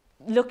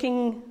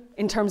looking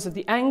in terms of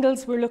the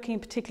angles, we're looking in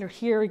particular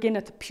here again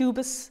at the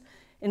pubis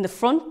in the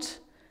front,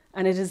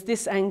 and it is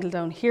this angle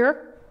down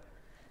here.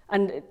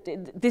 And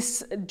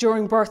this,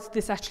 during birth,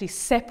 this actually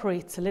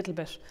separates a little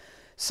bit.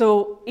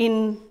 So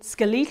in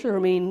skeletal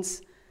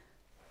remains,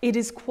 it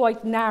is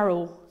quite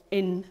narrow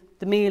in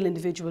the male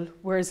individual,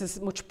 whereas it's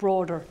much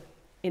broader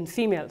in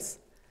females.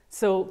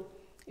 So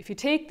if you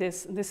take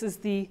this, and this is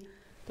the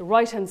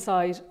right-hand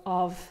side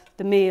of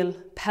the male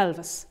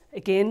pelvis.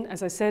 Again,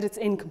 as I said, it's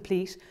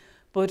incomplete,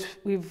 but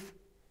we've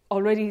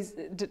already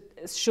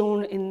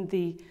shown in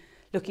the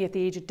looking at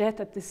the age of death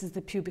that this is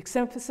the pubic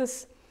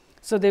symphysis,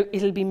 so that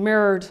it'll be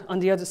mirrored on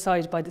the other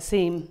side by the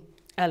same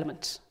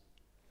element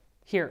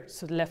here,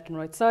 so the left and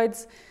right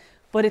sides,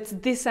 but it's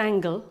this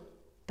angle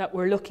that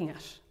we're looking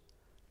at.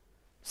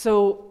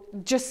 So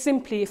just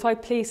simply, if I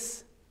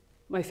place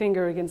my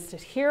finger against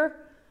it here,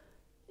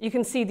 you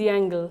can see the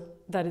angle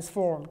that is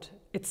formed.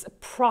 It's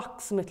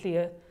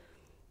approximately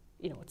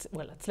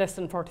it's less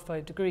than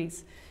 45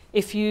 degrees.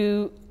 If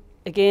you,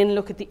 again,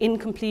 look at the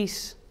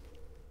incomplete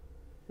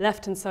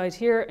left-hand side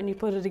here and you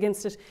put it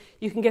against it,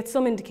 you can get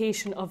some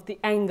indication of the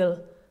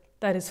angle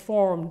that is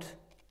formed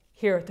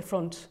here at the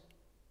front,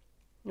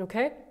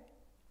 okay?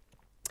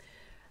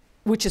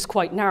 Which is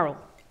quite narrow.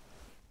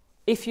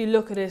 If you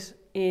look at it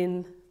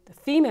in the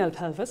female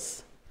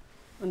pelvis,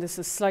 and this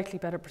is slightly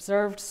better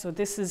preserved, so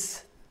this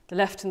is the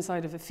left-hand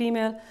side of a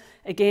female.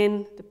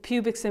 Again, the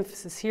pubic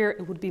symphysis here,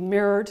 it would be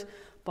mirrored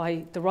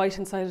by the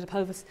right-hand side of the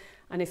pelvis.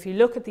 And if you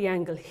look at the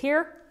angle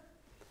here,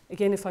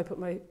 again, if I put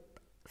my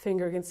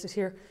finger against it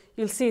here,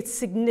 you'll see it's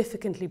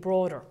significantly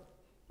broader,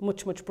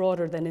 much, much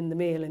broader than in the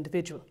male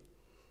individual.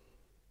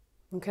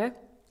 Okay?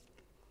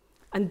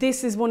 And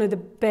this is one of the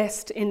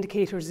best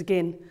indicators,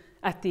 again,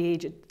 at the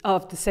age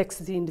of the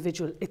sex of the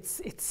individual. It's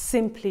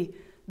simply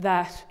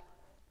that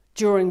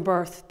during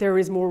birth, there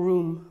is more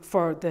room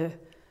for the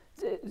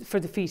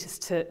fetus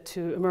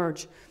to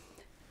emerge.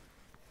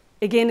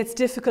 Again, it's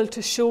difficult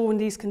to show in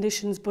these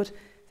conditions, but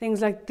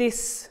things like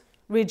this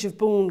ridge of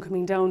bone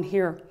coming down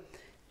here,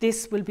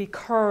 this will be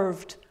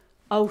curved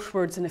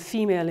outwards in a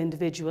female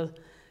individual,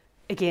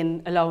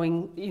 again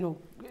allowing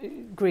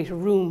greater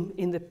room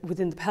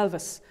within the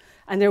pelvis.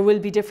 And there will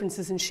be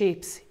differences in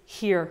shapes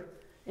here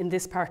in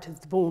this part of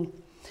the bone.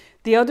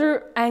 The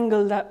other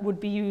angle that would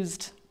be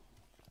used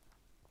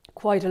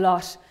quite a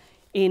lot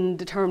in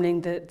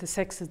determining the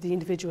sex of the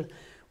individual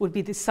would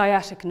be the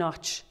sciatic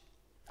notch.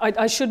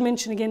 I should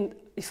mention again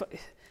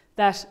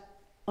that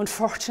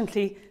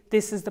unfortunately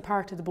this is the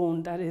part of the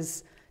bone that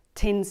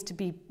tends to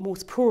be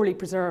most poorly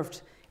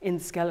preserved in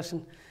the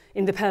skeleton,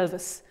 in the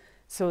pelvis.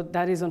 So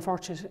that is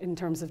unfortunate in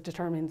terms of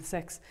determining the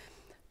sex.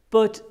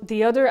 But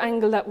the other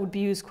angle that would be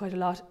used quite a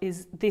lot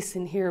is this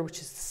in here, which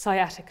is the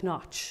sciatic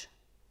notch.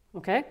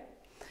 Okay?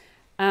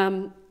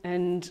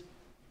 And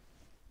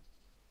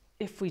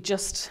if we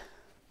just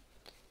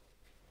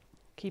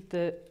keep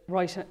the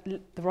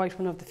right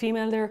one of the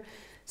female there.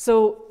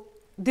 So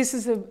this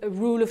is a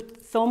rule of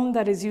thumb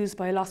that is used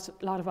by a lot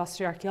of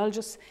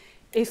osteoarchaeologists.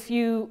 If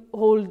you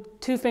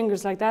hold two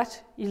fingers like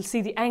that, you'll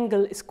see the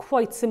angle is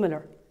quite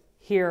similar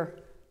here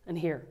and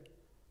here.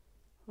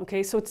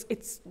 Okay, so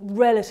it's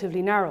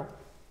relatively narrow.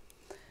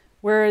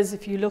 Whereas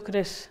if you look at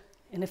it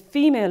in a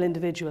female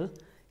individual,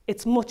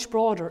 it's much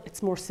broader,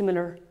 it's more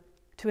similar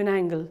to an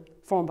angle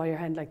formed by your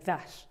hand like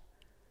that.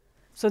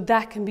 So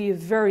that can be a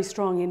very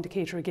strong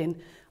indicator again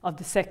of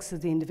the sex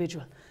of the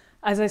individual.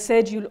 As I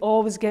said, you'll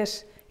always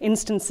get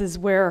instances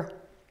where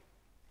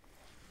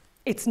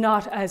it's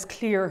not as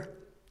clear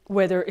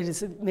whether it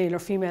is a male or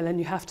female, and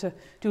you have to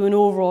do an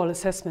overall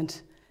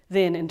assessment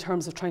then in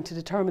terms of trying to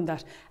determine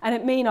that. And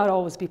it may not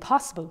always be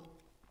possible.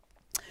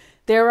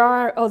 There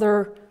are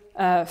other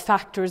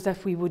factors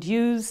that we would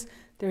use.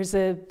 There's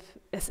a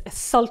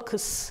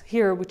sulcus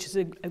here, which is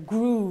a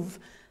groove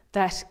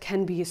that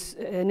can be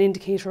an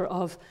indicator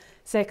of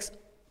sex.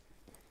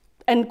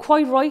 And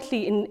quite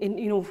rightly,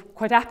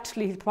 quite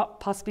aptly,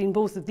 possibly in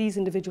both of these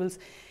individuals,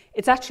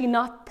 it's actually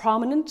not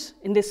prominent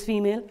in this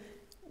female,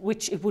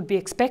 which it would be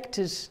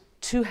expected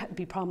to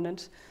be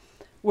prominent,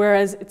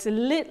 whereas it's a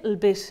little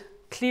bit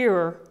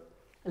clearer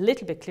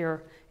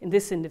in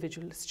this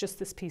individual. It's just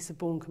this piece of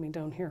bone coming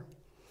down here.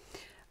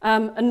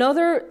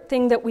 Another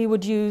thing that we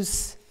would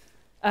use,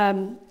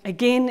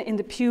 again in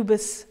the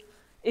pubis,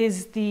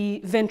 is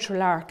the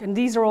ventral arc, and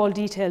these are all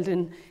detailed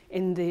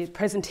in the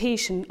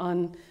presentation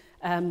on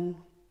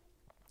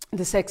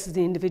the sex of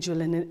the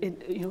individual,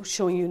 and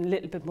showing you in a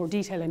little bit more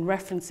detail and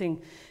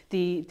referencing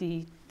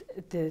the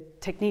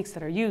techniques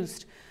that are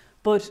used.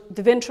 But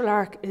the ventral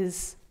arc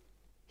is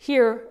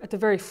here at the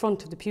very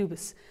front of the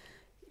pubis.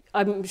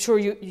 I'm sure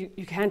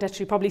you can't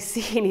actually probably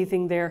see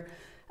anything there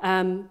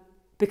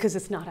because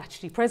it's not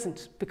actually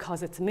present,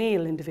 because it's a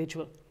male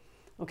individual.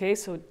 Okay,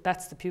 so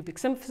that's the pubic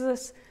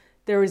symphysis.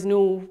 There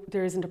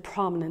isn't a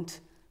prominent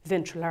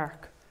ventral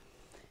arc.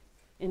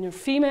 In a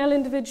female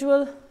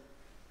individual,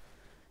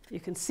 you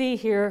can see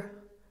here,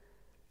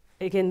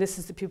 again, this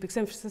is the pubic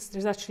symphysis.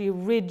 There's actually a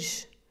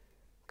ridge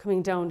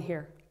coming down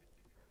here.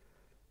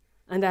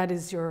 And that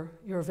is your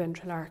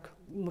ventral arc,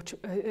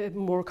 a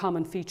more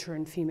common feature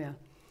in female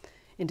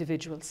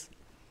individuals.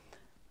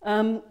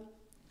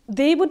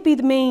 They would be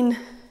the main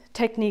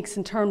techniques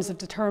in terms of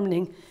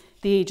determining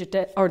the age of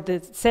death, or the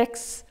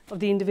sex of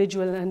the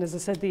individual, and as I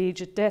said, the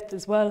age of death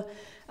as well.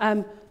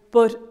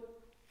 But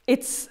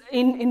it's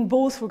in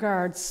both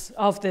regards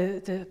of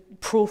the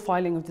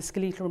profiling of the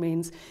skeletal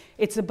remains.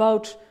 It's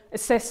about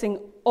assessing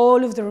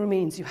all of the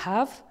remains you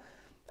have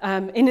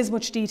in as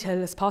much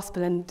detail as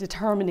possible and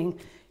determining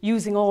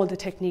using all the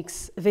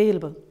techniques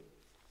available.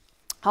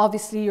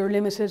 Obviously, you're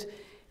limited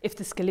if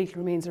the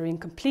skeletal remains are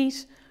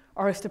incomplete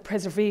or if the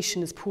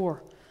preservation is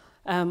poor,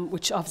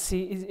 which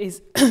obviously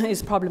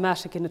is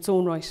problematic in its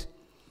own right.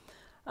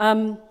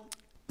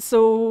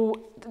 So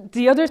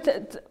the other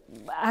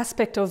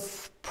aspect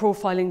of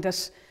profiling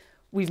that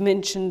we've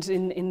mentioned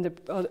in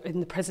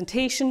the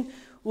presentation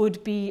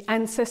would be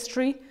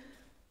ancestry.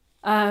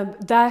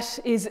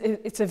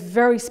 It's a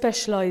very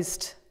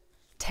specialised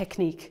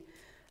technique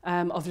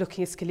of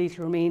looking at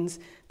skeletal remains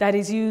that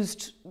is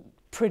used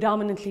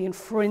predominantly in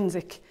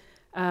forensic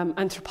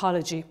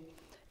anthropology.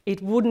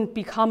 It wouldn't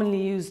be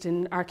commonly used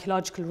in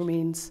archaeological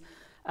remains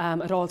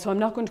at all. So I'm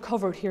not going to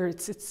cover it here.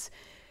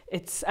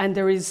 And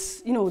there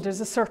is,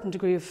 there's a certain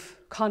degree of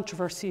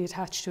controversy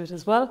attached to it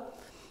as well.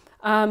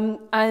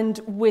 And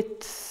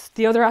with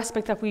the other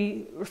aspect that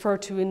we refer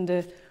to in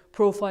the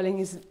profiling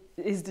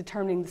is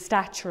determining the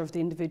stature of the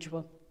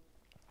individual.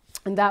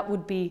 And that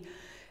would be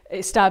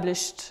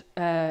established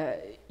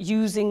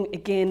using,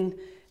 again,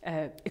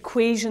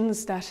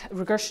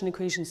 regression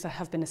equations that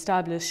have been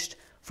established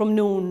from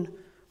known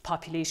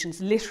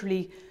populations,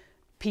 literally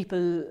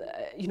people,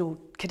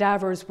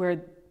 cadavers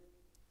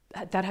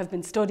that have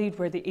been studied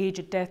where the age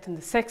of death and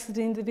the sex of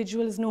the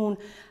individual is known,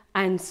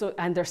 and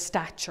their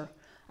stature.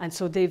 And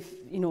so the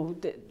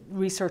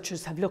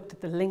researchers have looked at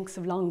the lengths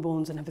of long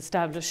bones and have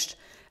established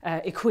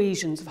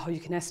equations of how you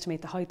can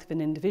estimate the height of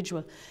an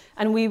individual.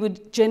 And we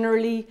would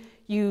generally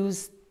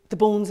use the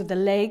bones of the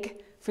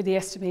leg for the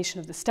estimation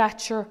of the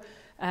stature,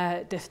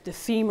 the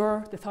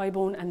femur, the thigh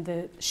bone, and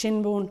the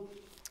shin bone,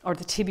 or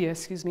the tibia,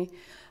 excuse me.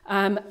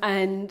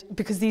 And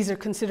because these are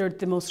considered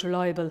the most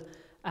reliable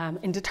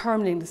in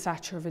determining the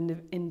stature of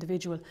an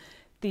individual.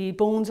 The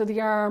bones of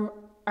the arm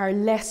are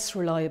less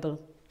reliable,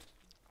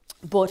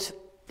 but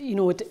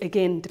it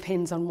again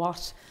depends on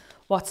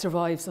what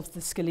survives of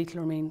the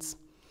skeletal remains.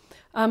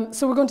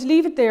 So we're going to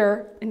leave it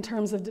there in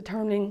terms of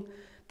determining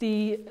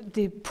the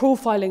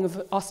profiling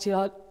of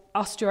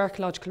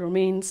osteoarchaeological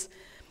remains,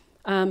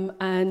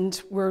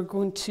 and we're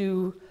going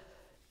to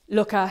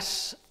look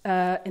at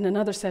in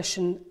another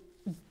session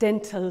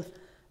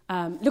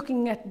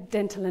looking at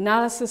dental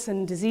analysis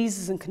and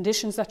diseases and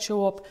conditions that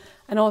show up,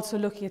 and also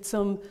looking at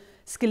some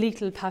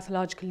skeletal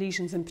pathological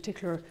lesions in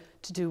particular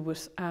to do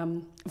with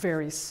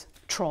various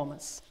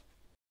traumas.